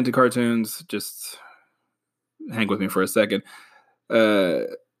 if you're not into cartoons, just hang with me for a second.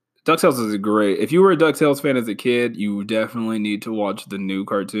 DuckTales is great. If you were a DuckTales fan as a kid, you definitely need to watch the new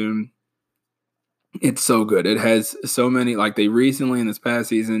cartoon. It's so good. It has so many, like they recently in this past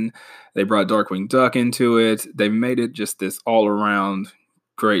season, they brought Darkwing Duck into it. They made it just this all around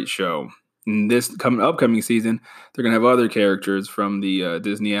great show. In this upcoming season, they're going to have other characters from the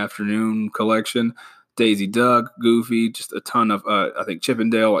Disney Afternoon collection. Daisy Duck, Goofy, just a ton of, I think Chip and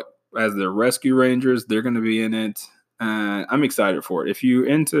Dale as their rescue rangers. They're going to be in it. I'm excited for it. If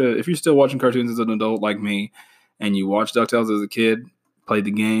you're still watching cartoons as an adult like me, and you watched DuckTales as a kid, played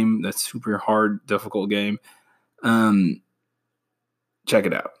the game, that super hard, difficult game, check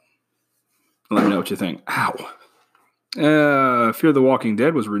it out. Let me know what you think. Ow. Fear the Walking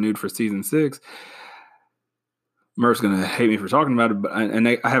Dead was renewed for season 6. Murph's gonna hate me for talking about it, but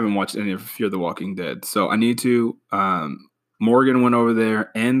I haven't watched any of Fear the Walking Dead, so I need to. Morgan went over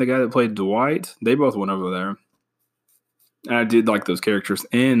there, and the guy that played Dwight, they both went over there. And I did like those characters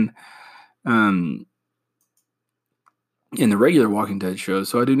in the regular Walking Dead shows,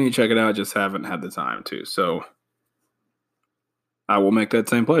 so I do need to check it out. I just haven't had the time to. So I will make that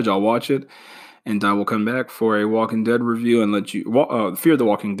same pledge. I'll watch it, and I will come back for a Walking Dead review and let you Fear the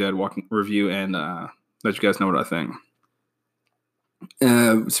Walking Dead review and let you guys know what I think.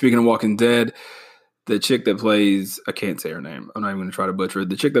 Speaking of Walking Dead, the chick that plays, I can't say her name. I'm not even going to try to butcher it.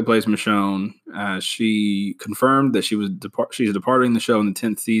 The chick that plays Michonne, she confirmed that she's departing the show in the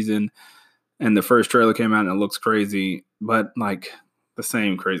 10th season. And the first trailer came out and it looks crazy, but like the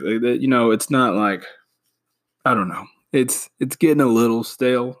same crazy. It's not like, I don't know. It's getting a little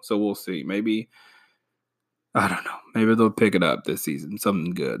stale, so we'll see. Maybe, I don't know. Maybe they'll pick it up this season,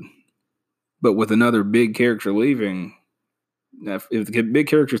 something good. But with another big character leaving, if the big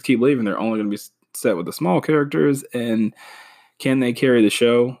characters keep leaving, they're only going to be set with the small characters. And can they carry the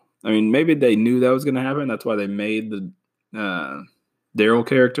show? I mean, maybe they knew that was going to happen. That's why they made the Daryl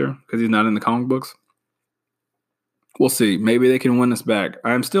character, because he's not in the comic books. We'll see. Maybe they can win us back.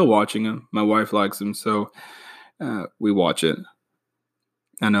 I'm still watching him. My wife likes him, so we watch it.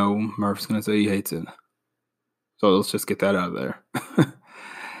 I know Murph's going to say he hates it. So let's just get that out of there.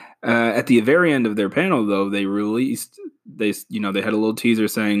 At the very end of their panel, though, they had a little teaser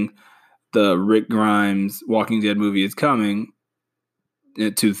saying the Rick Grimes Walking Dead movie is coming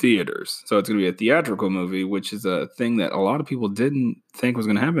to theaters. So it's going to be a theatrical movie, which is a thing that a lot of people didn't think was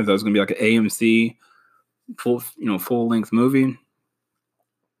going to happen. That was going to be like an AMC full length movie.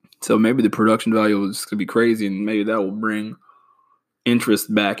 So maybe the production value is going to be crazy, and maybe that will bring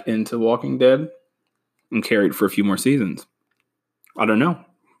interest back into Walking Dead and carry it for a few more seasons. I don't know.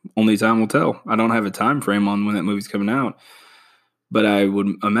 Only time will tell. I don't have a time frame on when that movie's coming out, but I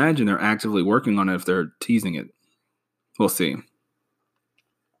would imagine they're actively working on it if they're teasing it. We'll see.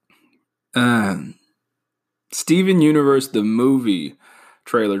 Steven Universe, the movie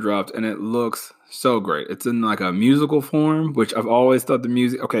trailer dropped, and it looks so great. It's in like a musical form, which I've always thought the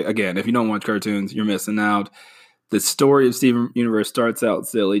music... Okay, again, if you don't watch cartoons, you're missing out. The story of Steven Universe starts out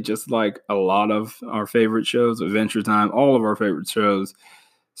silly, just like a lot of our favorite shows, Adventure Time, all of our favorite shows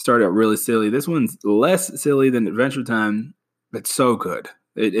start out really silly. This one's less silly than Adventure Time, but so good.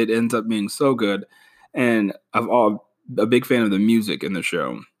 It ends up being so good. And I'm a big fan of the music in the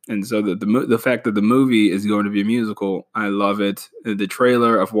show. And so the fact that the movie is going to be a musical, I love it. The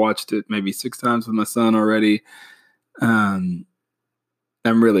trailer, I've watched it maybe 6 times with my son already. I'm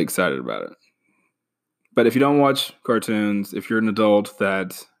really excited about it. But if you don't watch cartoons, if you're an adult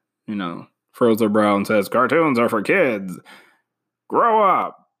that, furrows their brow and says, cartoons are for kids, grow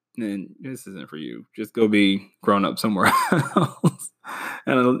up, then this isn't for you. Just go be grown up somewhere else.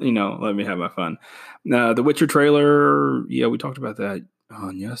 And, let me have my fun. The Witcher trailer, yeah, we talked about that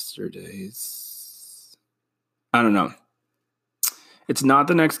on yesterday's. I don't know. It's not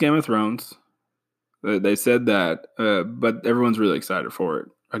the next Game of Thrones. They said that, but everyone's really excited for it.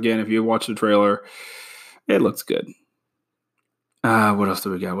 Again, if you watch the trailer, it looks good. What else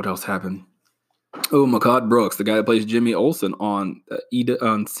do we got? What else happened? Oh, Mehcad Brooks, the guy that plays Jimmy Olsen on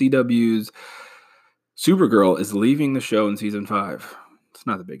CW's Supergirl, is leaving the show in season 5. It's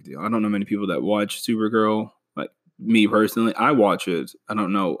not a big deal. I don't know many people that watch Supergirl. Like me personally, I watch it. I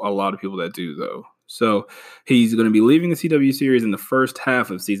don't know a lot of people that do, though. So he's going to be leaving the CW series in the first half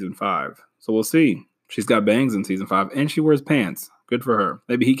of season 5. So we'll see. She's got bangs in season 5, and she wears pants. Good for her.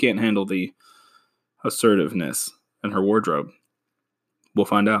 Maybe he can't handle the assertiveness in her wardrobe. We'll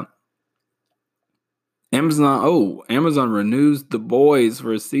find out. Amazon renews The Boys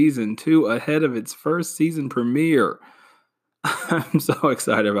for season 2 ahead of its first season premiere. I'm so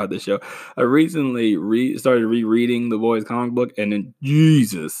excited about this show. I recently started rereading The Boys comic book, and then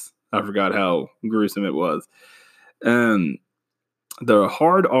Jesus, I forgot how gruesome it was. The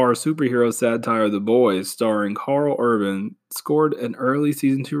hard R superhero satire The Boys, starring Carl Urban, scored an early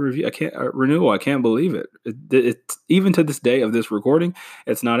season 2 review. I can't believe it. It's even to this day of this recording,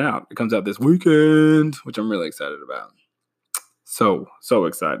 it's not out. It comes out this weekend, which I'm really excited about. So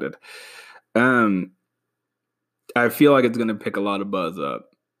excited. I feel like it's going to pick a lot of buzz up.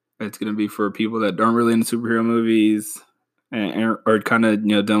 It's going to be for people that aren't really into superhero movies and are kind of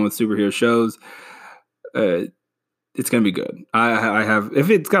done with superhero shows. It's going to be good. I have, if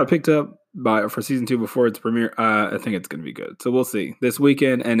it's got picked up for season 2 before its premiere, I think it's going to be good. So we'll see this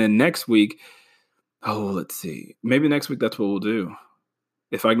weekend, and then next week. Oh, let's see. Maybe next week that's what we'll do.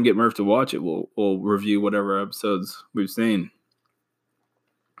 If I can get Murph to watch it, we'll review whatever episodes we've seen.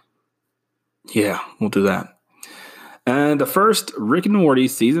 Yeah, we'll do that. And the first Rick and Morty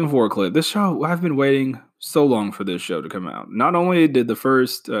season 4 clip. This show, I've been waiting so long for this show to come out. Not only did the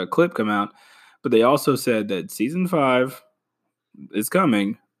first clip come out, but they also said that season 5 is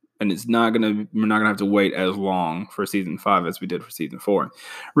coming, and we're not gonna have to wait as long for season 5 as we did for season 4.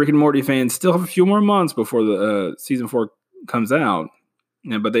 Rick and Morty fans still have a few more months before the season 4 comes out.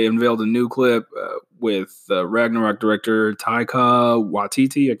 But they unveiled a new clip with Ragnarok director Taika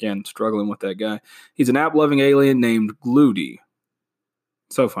Waititi. Again, struggling with that guy. He's an app-loving alien named Gloody.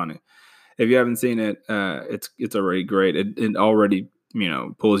 So funny. If you haven't seen it, it's already great. It already,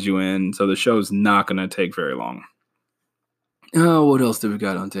 pulls you in. So the show's not going to take very long. Oh, what else did we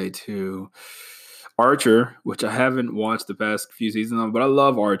got on day 2? Archer, which I haven't watched the past few seasons of, but I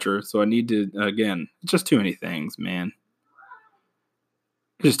love Archer. So I need to, again, just too many things, man.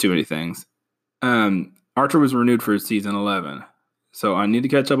 Just too many things. Archer was renewed for season 11. So I need to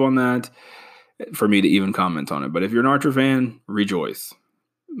catch up on that for me to even comment on it. But if you're an Archer fan, rejoice.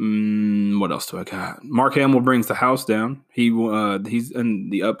 What else do I got? Mark Hamill brings the house down. He's in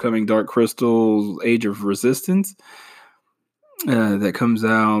the upcoming Dark Crystal Age of Resistance that comes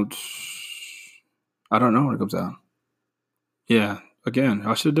out. I don't know when it comes out. Yeah, again,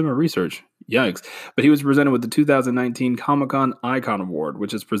 I should have done my research. Yikes. But he was presented with the 2019 Comic-Con Icon Award,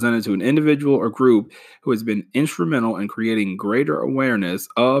 which is presented to an individual or group who has been instrumental in creating greater awareness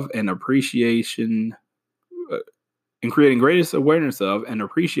of and appreciation and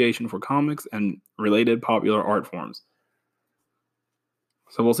appreciation for comics and related popular art forms.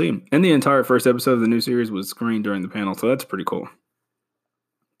 So we'll see. And the entire first episode of the new series was screened during the panel, so that's pretty cool.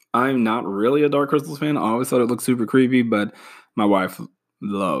 I'm not really a Dark Crystals fan. I always thought it looked super creepy, but my wife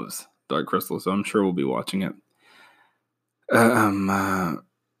loves Dark Crystal, so I'm sure we'll be watching it.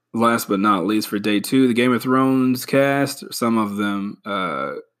 Last but not least, for day 2, the Game of Thrones cast. Some of them,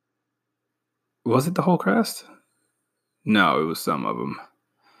 was it the whole cast? No, it was some of them.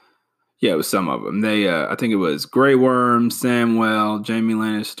 Yeah, it was some of them. I think it was Grey Worm, Samwell, Jaime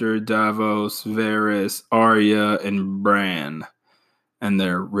Lannister, Davos, Varys, Arya, and Bran, and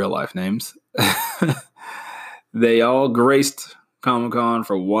their real life names. They all graced Comic-Con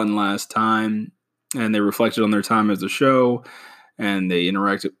for one last time, and they reflected on their time as a show, and they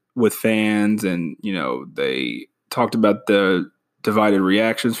interacted with fans, and they talked about the divided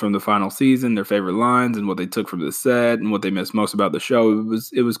reactions from the final season, their favorite lines, and what they took from the set, and what they missed most about the show.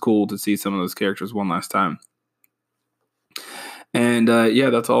 It was cool to see some of those characters one last time. And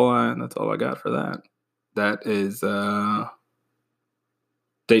that's all I got for that. That is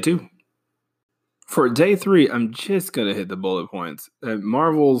day 2. For day 3, I'm just gonna hit the bullet points.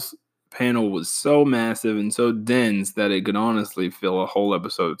 Marvel's panel was so massive and so dense that it could honestly fill a whole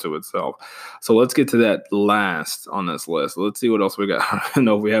episode to itself. So let's get to that last on this list. Let's see what else we got. I don't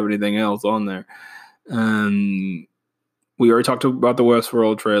know if we have anything else on there. We already talked about the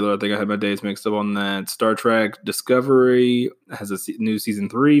Westworld trailer. I think I had my days mixed up on that. Star Trek Discovery has a new season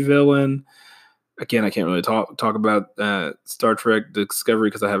 3 villain. Again, I can't really talk about Star Trek Discovery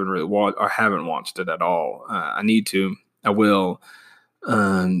because I haven't watched it at all. I need to. I will.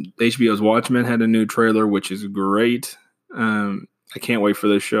 HBO's Watchmen had a new trailer, which is great. I can't wait for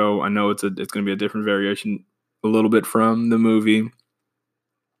this show. I know it's going to be a different variation, a little bit from the movie.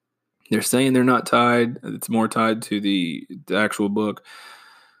 They're saying they're not tied. It's more tied to the actual book.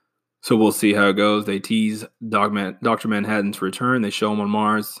 So we'll see how it goes. They tease Dr. Manhattan's return. They show him on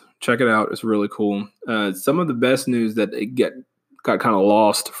Mars. Check it out. It's really cool. Some of the best news that got kind of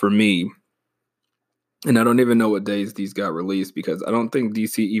lost for me, and I don't even know what days these got released because I don't think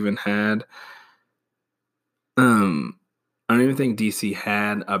DC even had. I don't even think DC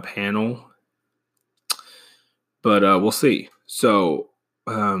had a panel, but we'll see. So,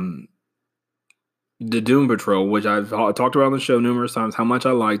 the Doom Patrol, which I've talked about on the show numerous times, how much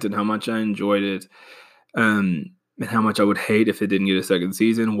I liked it, how much I enjoyed it, and how much I would hate if it didn't get a second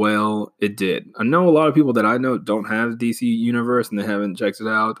season. Well, it did. I know a lot of people that I know don't have DC Universe and they haven't checked it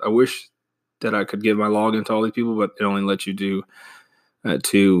out. I wish that I could give my login to all these people, but it only lets you do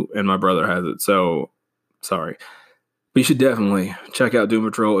 2, and my brother has it. So, sorry. But you should definitely check out Doom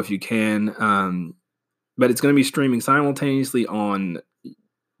Patrol if you can. But it's going to be streaming simultaneously on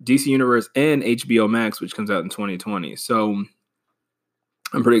DC Universe and HBO Max, which comes out in 2020. So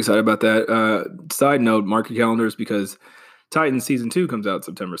I'm pretty excited about that. Side note, mark your calendars because Titans Season 2 comes out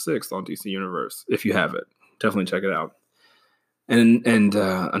September 6th on DC Universe. If you have it, definitely check it out. And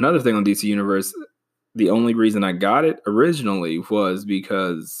another thing on DC Universe, the only reason I got it originally was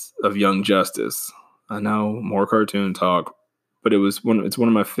because of Young Justice. I know, more cartoon talk, but it's one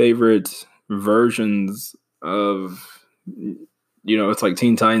of my favorite versions of, it's like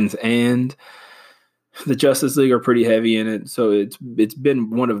Teen Titans and the Justice League are pretty heavy in it. So it's been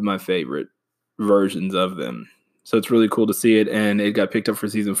one of my favorite versions of them. So it's really cool to see it. And it got picked up for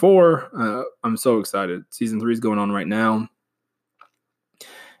season 4. I'm so excited. Season 3 is going on right now.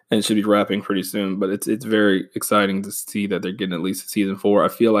 And it should be wrapping pretty soon. But it's very exciting to see that they're getting at least a season 4. I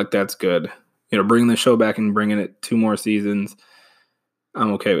feel like that's good. Bringing the show back and bringing it 2 more seasons,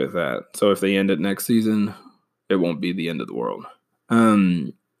 I'm okay with that. So if they end it next season, it won't be the end of the world.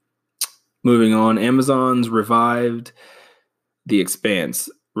 Moving on, Amazon's revived The Expanse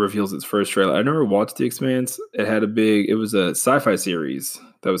reveals its first trailer. I never watched The Expanse. It was a sci-fi series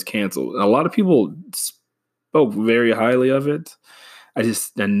that was canceled. A lot of people spoke very highly of it. I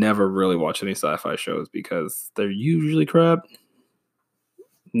never really watch any sci-fi shows because they're usually crap.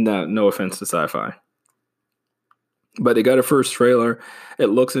 No offense to sci-fi. But they got a first trailer. It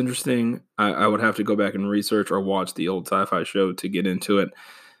looks interesting. I would have to go back and research or watch the old sci-fi show to get into it.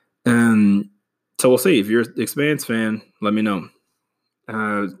 So we'll see. If you're an Expanse fan, let me know. We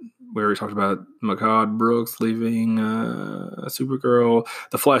already talked about Mehcad Brooks leaving Supergirl.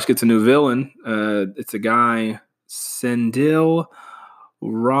 The Flash gets a new villain. It's a guy, Sendil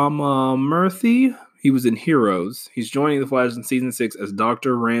Ramamurthy. He was in Heroes. He's joining the Flash in season 6 as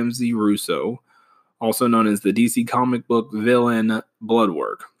Dr. Ramsey Russo, also known as the DC comic book villain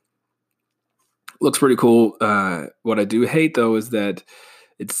Bloodwork. Looks pretty cool. What I do hate, though, is that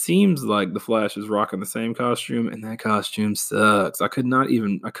it seems like the Flash is rocking the same costume, and that costume sucks. I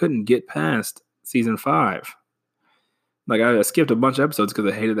couldn't get past season 5. Like, I skipped a bunch of episodes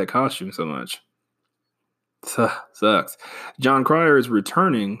because I hated that costume so much. Sucks. Jon Cryer is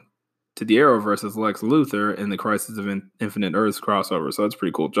returning to the Arrowverse as Lex Luthor in the Crisis of Infinite Earths crossover, so that's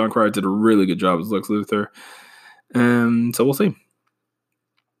pretty cool. Jon Cryer did a really good job as Lex Luthor. So we'll see.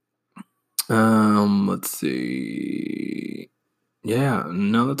 Let's see. Yeah,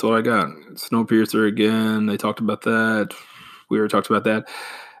 no, that's what I got. Snowpiercer again. They talked about that. We already talked about that.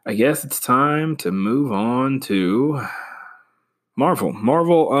 I guess it's time to move on to Marvel.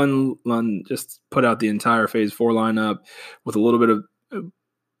 Marvel just put out the entire Phase 4 lineup with a little bit of.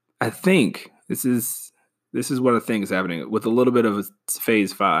 I think this is what I think is happening with a little bit of a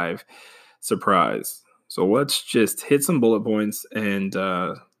Phase 5 surprise. So let's just hit some bullet points and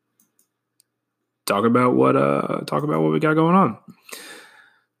talk about what we got going on.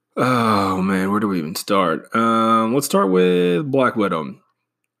 Oh man, where do we even start? Let's start with Black Widow.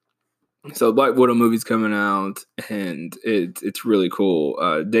 So Black Widow movie's coming out, and it's really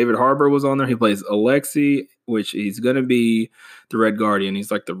cool. David Harbour was on there. He plays Alexei, which he's gonna be the Red Guardian.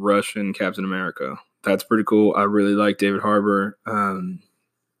 He's like the Russian Captain America. That's pretty cool. I really like David Harbour.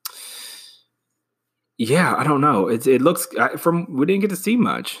 Yeah, I don't know. It looks we didn't get to see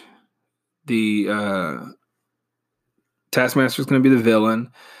much. The Taskmaster's going to be the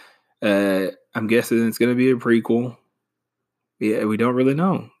villain. I'm guessing it's going to be a prequel. Yeah, we don't really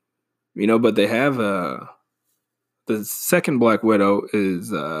know. But they have the second Black Widow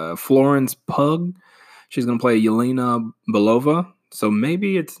is Florence Pugh. She's going to play Yelena Belova. So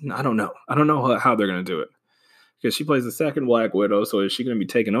maybe I don't know. I don't know how they're going to do it. Because she plays the second Black Widow, so is she going to be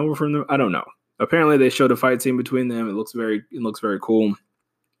taken over from them? I don't know. Apparently they showed a fight scene between them. It looks very cool.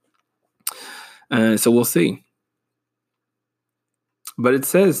 So we'll see. But it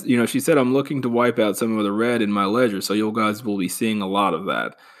says, she said, I'm looking to wipe out some of the red in my ledger, so you guys will be seeing a lot of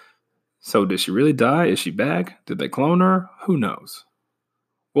that. So did she really die? Is she back? Did they clone her? Who knows?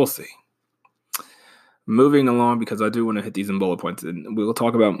 We'll see. Moving along, because I do want to hit these in bullet points, and we'll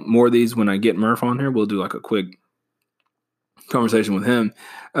talk about more of these when I get Murph on here. We'll do like a quick conversation with him.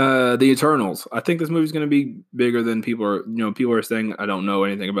 The Eternals. I think this movie's going to be bigger than people are saying. I don't know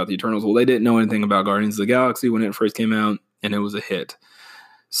anything about the Eternals. Well, they didn't know anything about Guardians of the Galaxy when it first came out, and it was a hit.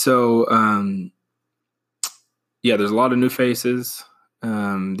 So, there's a lot of new faces.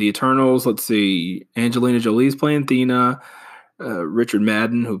 The Eternals, let's see. Angelina Jolie's playing Thena. Richard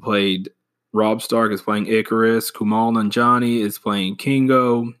Madden, who played Rob Stark, is playing Icarus. Kumail Nanjiani is playing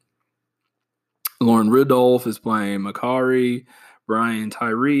Kingo. Lauren Rudolph is playing Makari. Brian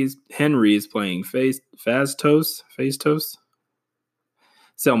Tyree Henry is playing Phastos.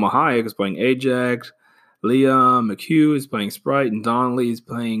 Selma Hayek is playing Ajax. Leah McHugh is playing Sprite, and Don Lee is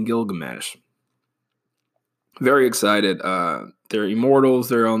playing Gilgamesh. Very excited. They're immortals.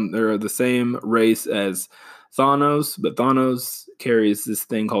 They're the same race as Thanos, but Thanos carries this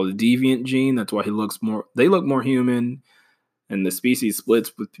thing called a deviant gene. That's why they look more human, and the species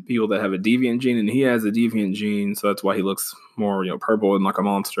splits with people that have a deviant gene, and he has a deviant gene, so that's why he looks more, purple and like a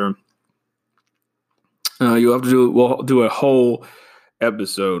monster. We'll do a whole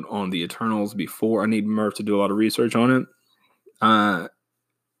episode on the Eternals before. I need Murph to do a lot of research on it.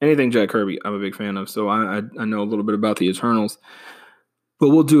 Anything Jack Kirby, I'm a big fan of, so I know a little bit about the Eternals. But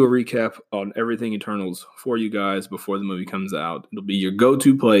we'll do a recap on everything Eternals for you guys before the movie comes out. It'll be your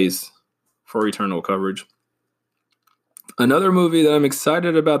go-to place for Eternal coverage. Another movie that I'm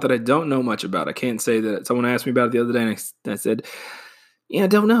excited about that I don't know much about. I can't say that. Someone asked me about it the other day, and I said, I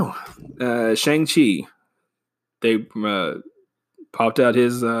don't know. Shang-Chi. They popped out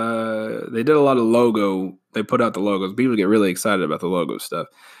his... they did a lot of logo. They put out the logos. People get really excited about the logo stuff.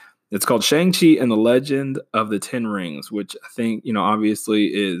 It's called Shang-Chi and the Legend of the Ten Rings, which I think, obviously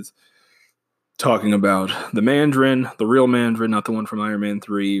is talking about the Mandarin, the real Mandarin, not the one from Iron Man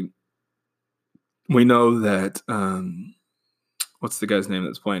 3. We know that, what's the guy's name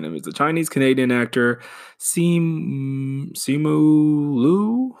that's playing him? It's a Chinese-Canadian actor, Simu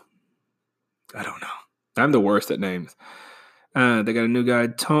Liu? I don't know. I'm the worst at names. They got a new guy,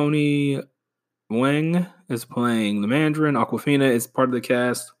 Tony Wang is playing the Mandarin. Awkwafina is part of the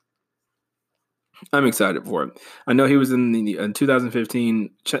cast. I'm excited for it. I know he was in the 2015,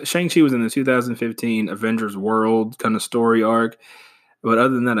 Shang-Chi was in the 2015 Avengers World kind of story arc. But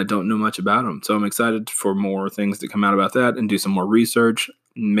other than that, I don't know much about him. So I'm excited for more things to come out about that and do some more research.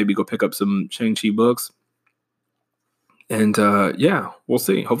 Maybe go pick up some Shang-Chi books. And we'll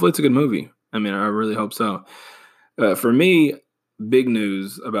see. Hopefully it's a good movie. I mean, I really hope so. For me, big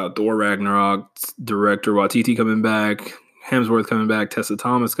news about Thor Ragnarok, director Waititi coming back, Hemsworth coming back, Tessa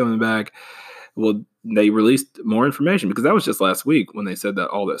Thomas coming back. Well, they released more information because that was just last week when they said that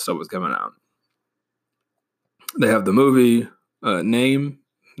all that stuff was coming out. They have the movie name,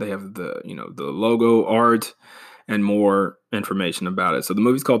 they have the logo, art, and more information about it. So the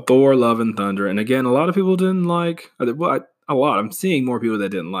movie's called Thor: Love and Thunder, and again, a lot of people didn't like. I'm seeing more people that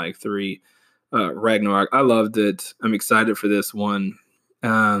didn't like Ragnarok. I loved it. I'm excited for this one.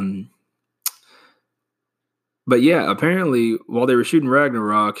 But yeah, apparently, while they were shooting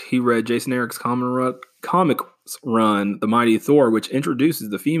Ragnarok, he read Jason Aaron's comics run, The Mighty Thor, which introduces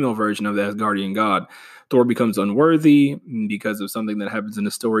the female version of the Asgardian god. Thor becomes unworthy because of something that happens in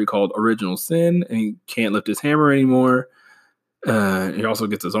a story called Original Sin, and he can't lift his hammer anymore. He also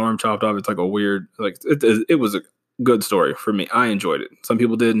gets his arm chopped off. It's like a weird, it was a good story for me. I enjoyed it. Some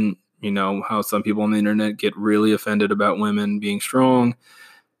people didn't. You know how some people on the internet get really offended about women being strong.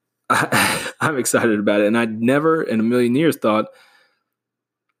 I'm excited about it, and I'd never in a million years thought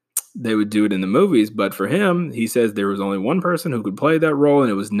they would do it in the movies. But for him, he says there was only one person who could play that role, and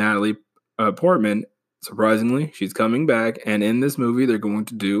it was Natalie Portman. Surprisingly, she's coming back, and in this movie, they're going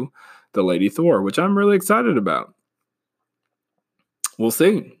to do the Lady Thor, which I'm really excited about. We'll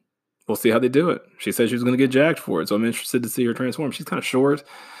see. We'll see how they do it. She said she was going to get jacked for it, so I'm interested to see her transform. She's kind of short,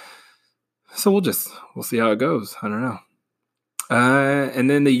 so we'll see how it goes. I don't know. And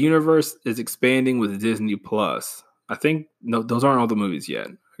then the universe is expanding with Disney Plus. I think those aren't all the movies yet.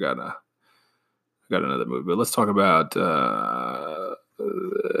 I got another movie, but let's talk about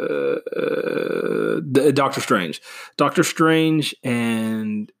Doctor Strange. Doctor Strange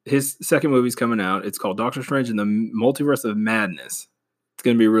and his second movie's coming out. It's called Doctor Strange and the Multiverse of Madness. It's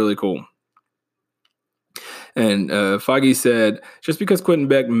going to be really cool. And Feige said, just because Quentin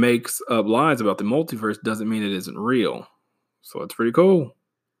Beck makes up lines about the multiverse doesn't mean it isn't real. So it's pretty cool.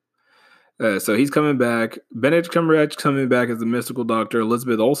 So he's coming back. Benedict Cumberbatch coming back as the mystical doctor.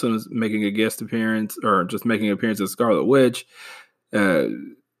 Elizabeth Olsen is making a guest appearance, or just making an appearance as Scarlet Witch. Feige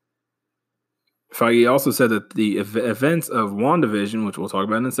also said that the events of WandaVision, which we'll talk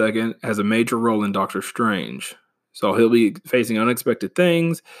about in a second, has a major role in Doctor Strange. So he'll be facing unexpected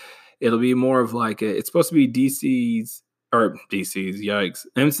things. It'll be more of like it's supposed to be DC's, yikes.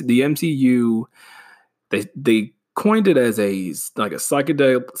 The MCU, they coined it as a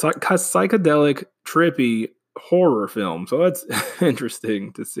psychedelic, trippy horror film. So that's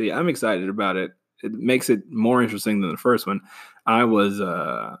interesting to see. I'm excited about it. It makes it more interesting than the first one. I was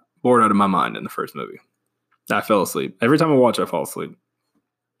bored out of my mind in the first movie. I fell asleep. Every time I watch, I fall asleep.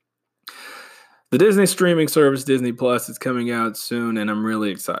 The Disney streaming service, Disney Plus, is coming out soon, and I'm really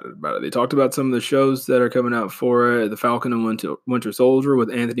excited about it. They talked about some of the shows that are coming out for it. The Falcon and Winter Soldier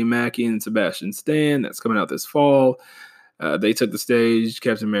with Anthony Mackie and Sebastian Stan. That's coming out this fall. They took the stage.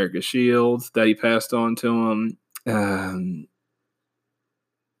 Captain America's shield that he passed on to him. Baron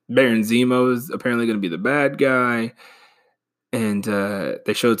Zemo is apparently going to be the bad guy. And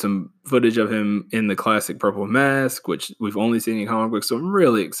they showed some footage of him in the classic purple mask, which we've only seen in comic books. So I'm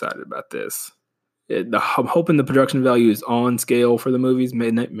really excited about this. I'm hoping the production value is on scale for the movies.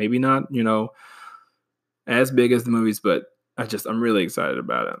 Maybe not, as big as the movies, but I'm really excited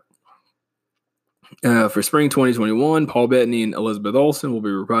about it. For spring 2021, Paul Bettany and Elizabeth Olsen will be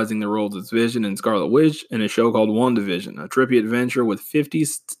reprising their roles as Vision and Scarlet Witch in a show called WandaVision, a trippy adventure with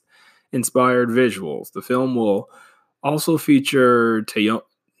 50s inspired visuals. The film will also feature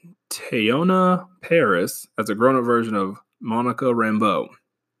Teyonah Parris as a grown-up version of Monica Rambeau,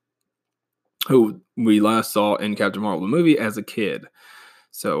 who we last saw in Captain Marvel the movie as a kid.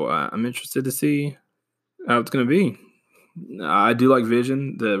 So I'm interested to see how it's going to be. I do like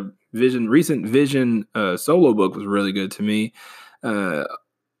Vision. The recent Vision solo book was really good to me.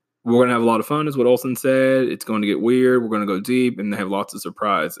 We're going to have a lot of fun, is what Olsen said. It's going to get weird. We're going to go deep, and they have lots of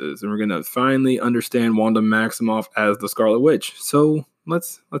surprises. And we're going to finally understand Wanda Maximoff as the Scarlet Witch. So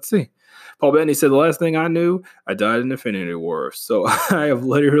let's see. Paul Bettany said, the last thing I knew, I died in Infinity War. So I have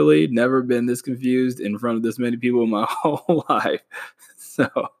literally never been this confused in front of this many people in my whole life. So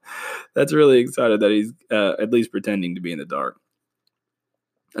that's really excited that he's at least pretending to be in the dark.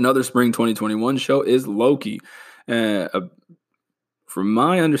 Another spring 2021 show is Loki. From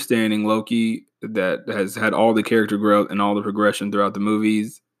my understanding, Loki, that has had all the character growth and all the progression throughout the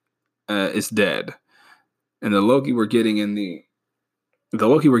movies, is dead. And the Loki we're getting in the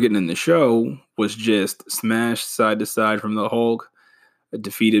show was just smashed side to side from the Hulk,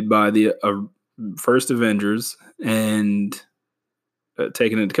 defeated by the first Avengers, and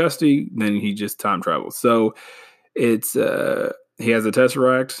taken into custody. Then he just time travels. So it's he has a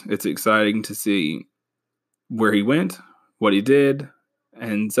Tesseract. It's exciting to see where he went, what he did.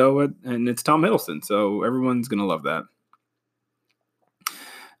 And it's Tom Hiddleston, so everyone's gonna love that.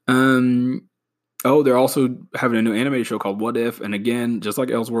 They're also having a new animated show called What If, and again, just like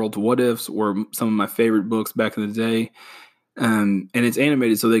Elseworlds, What Ifs were some of my favorite books back in the day. And it's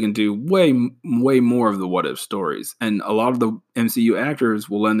animated, so they can do way more of the What If stories, and a lot of the MCU actors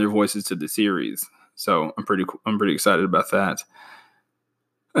will lend their voices to the series. So I'm pretty excited about that.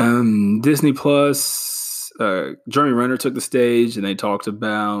 Disney Plus. Jeremy Renner took the stage, and they talked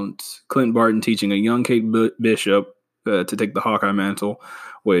about Clint Barton teaching a young Kate Bishop to take the Hawkeye mantle,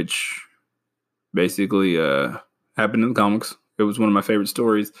 which basically happened in the comics. It was one of my favorite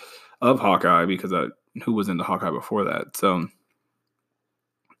stories of Hawkeye because who was into Hawkeye before that? So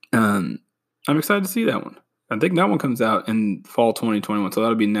I'm excited to see that one. I think that one comes out in fall 2021, so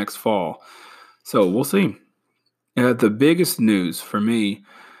that'll be next fall. So we'll see. The biggest news for me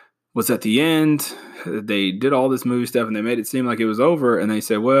was at the end, they did all this movie stuff and they made it seem like it was over. And they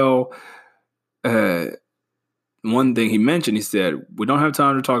said, well, one thing he mentioned, he said, we don't have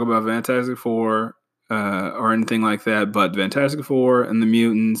time to talk about Fantastic Four or anything like that, but Fantastic Four and the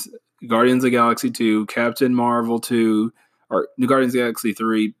Mutants, Guardians of the Galaxy 2, Captain Marvel 2, or Guardians of the Galaxy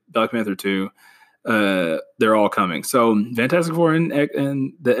 3, Black Panther 2, they're all coming. So Fantastic Four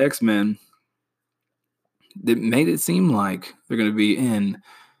and the X-Men, they made it seem like they're going to be in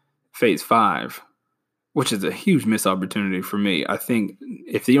Phase 5, which is a huge missed opportunity for me. I think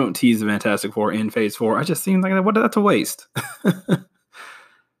if you don't tease the Fantastic Four in Phase 4, I just seem like that's a waste.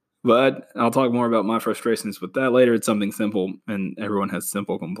 But I'll talk more about my frustrations with that later. It's something simple, and everyone has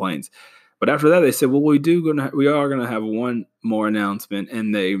simple complaints. But after that, they said, well, we are going to have one more announcement,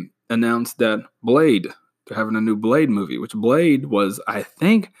 and they announced that Blade, they're having a new Blade movie, which Blade was, I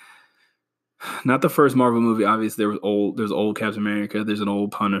think, not the first Marvel movie. Obviously, there's old Captain America, there's an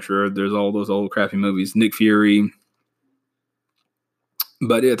old Punisher, there's all those old crappy movies, Nick Fury.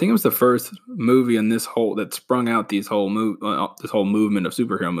 But I think it was the first movie in this whole that sprung out this whole movement of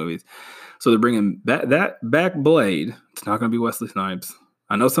superhero movies. So they're bringing back Blade. It's not going to be Wesley Snipes.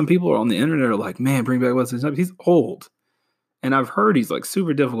 I know some people are on the internet are like, man, bring back Wesley Snipes. He's old, and I've heard he's like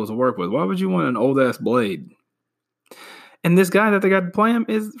super difficult to work with. Why would you want an old ass Blade? And this guy that they got to play him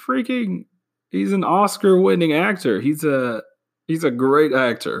is freaking. He's an Oscar-winning actor. He's a great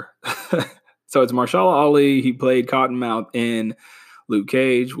actor. So it's Mahershala Ali. He played Cottonmouth in Luke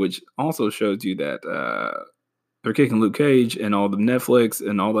Cage, which also shows you that they're kicking Luke Cage and all the Netflix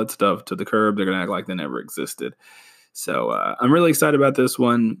and all that stuff to the curb. They're going to act like they never existed. So I'm really excited about this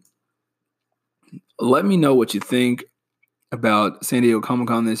one. Let me know what you think about San Diego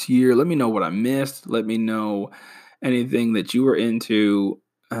Comic-Con this year. Let me know what I missed. Let me know anything that you were into.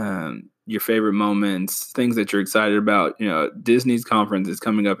 Your favorite moments, things that you're excited about. You know, Disney's conference is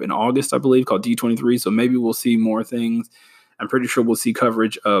coming up in August, I believe, called D23. So maybe we'll see more things. I'm pretty sure we'll see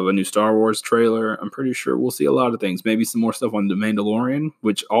coverage of a new Star Wars trailer. I'm pretty sure we'll see a lot of things. Maybe some more stuff on The Mandalorian,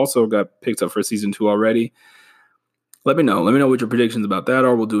 which also got picked up for season 2 already. Let me know. Let me know what your predictions about that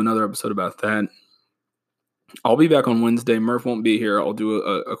are. We'll do another episode about that. I'll be back on Wednesday. Murph won't be here. I'll do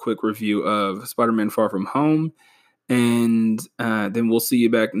a quick review of Spider-Man Far From Home. And then we'll see you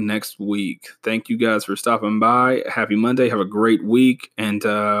back next week. Thank you guys for stopping by. Happy Monday. Have a great week. And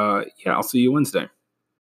I'll see you Wednesday.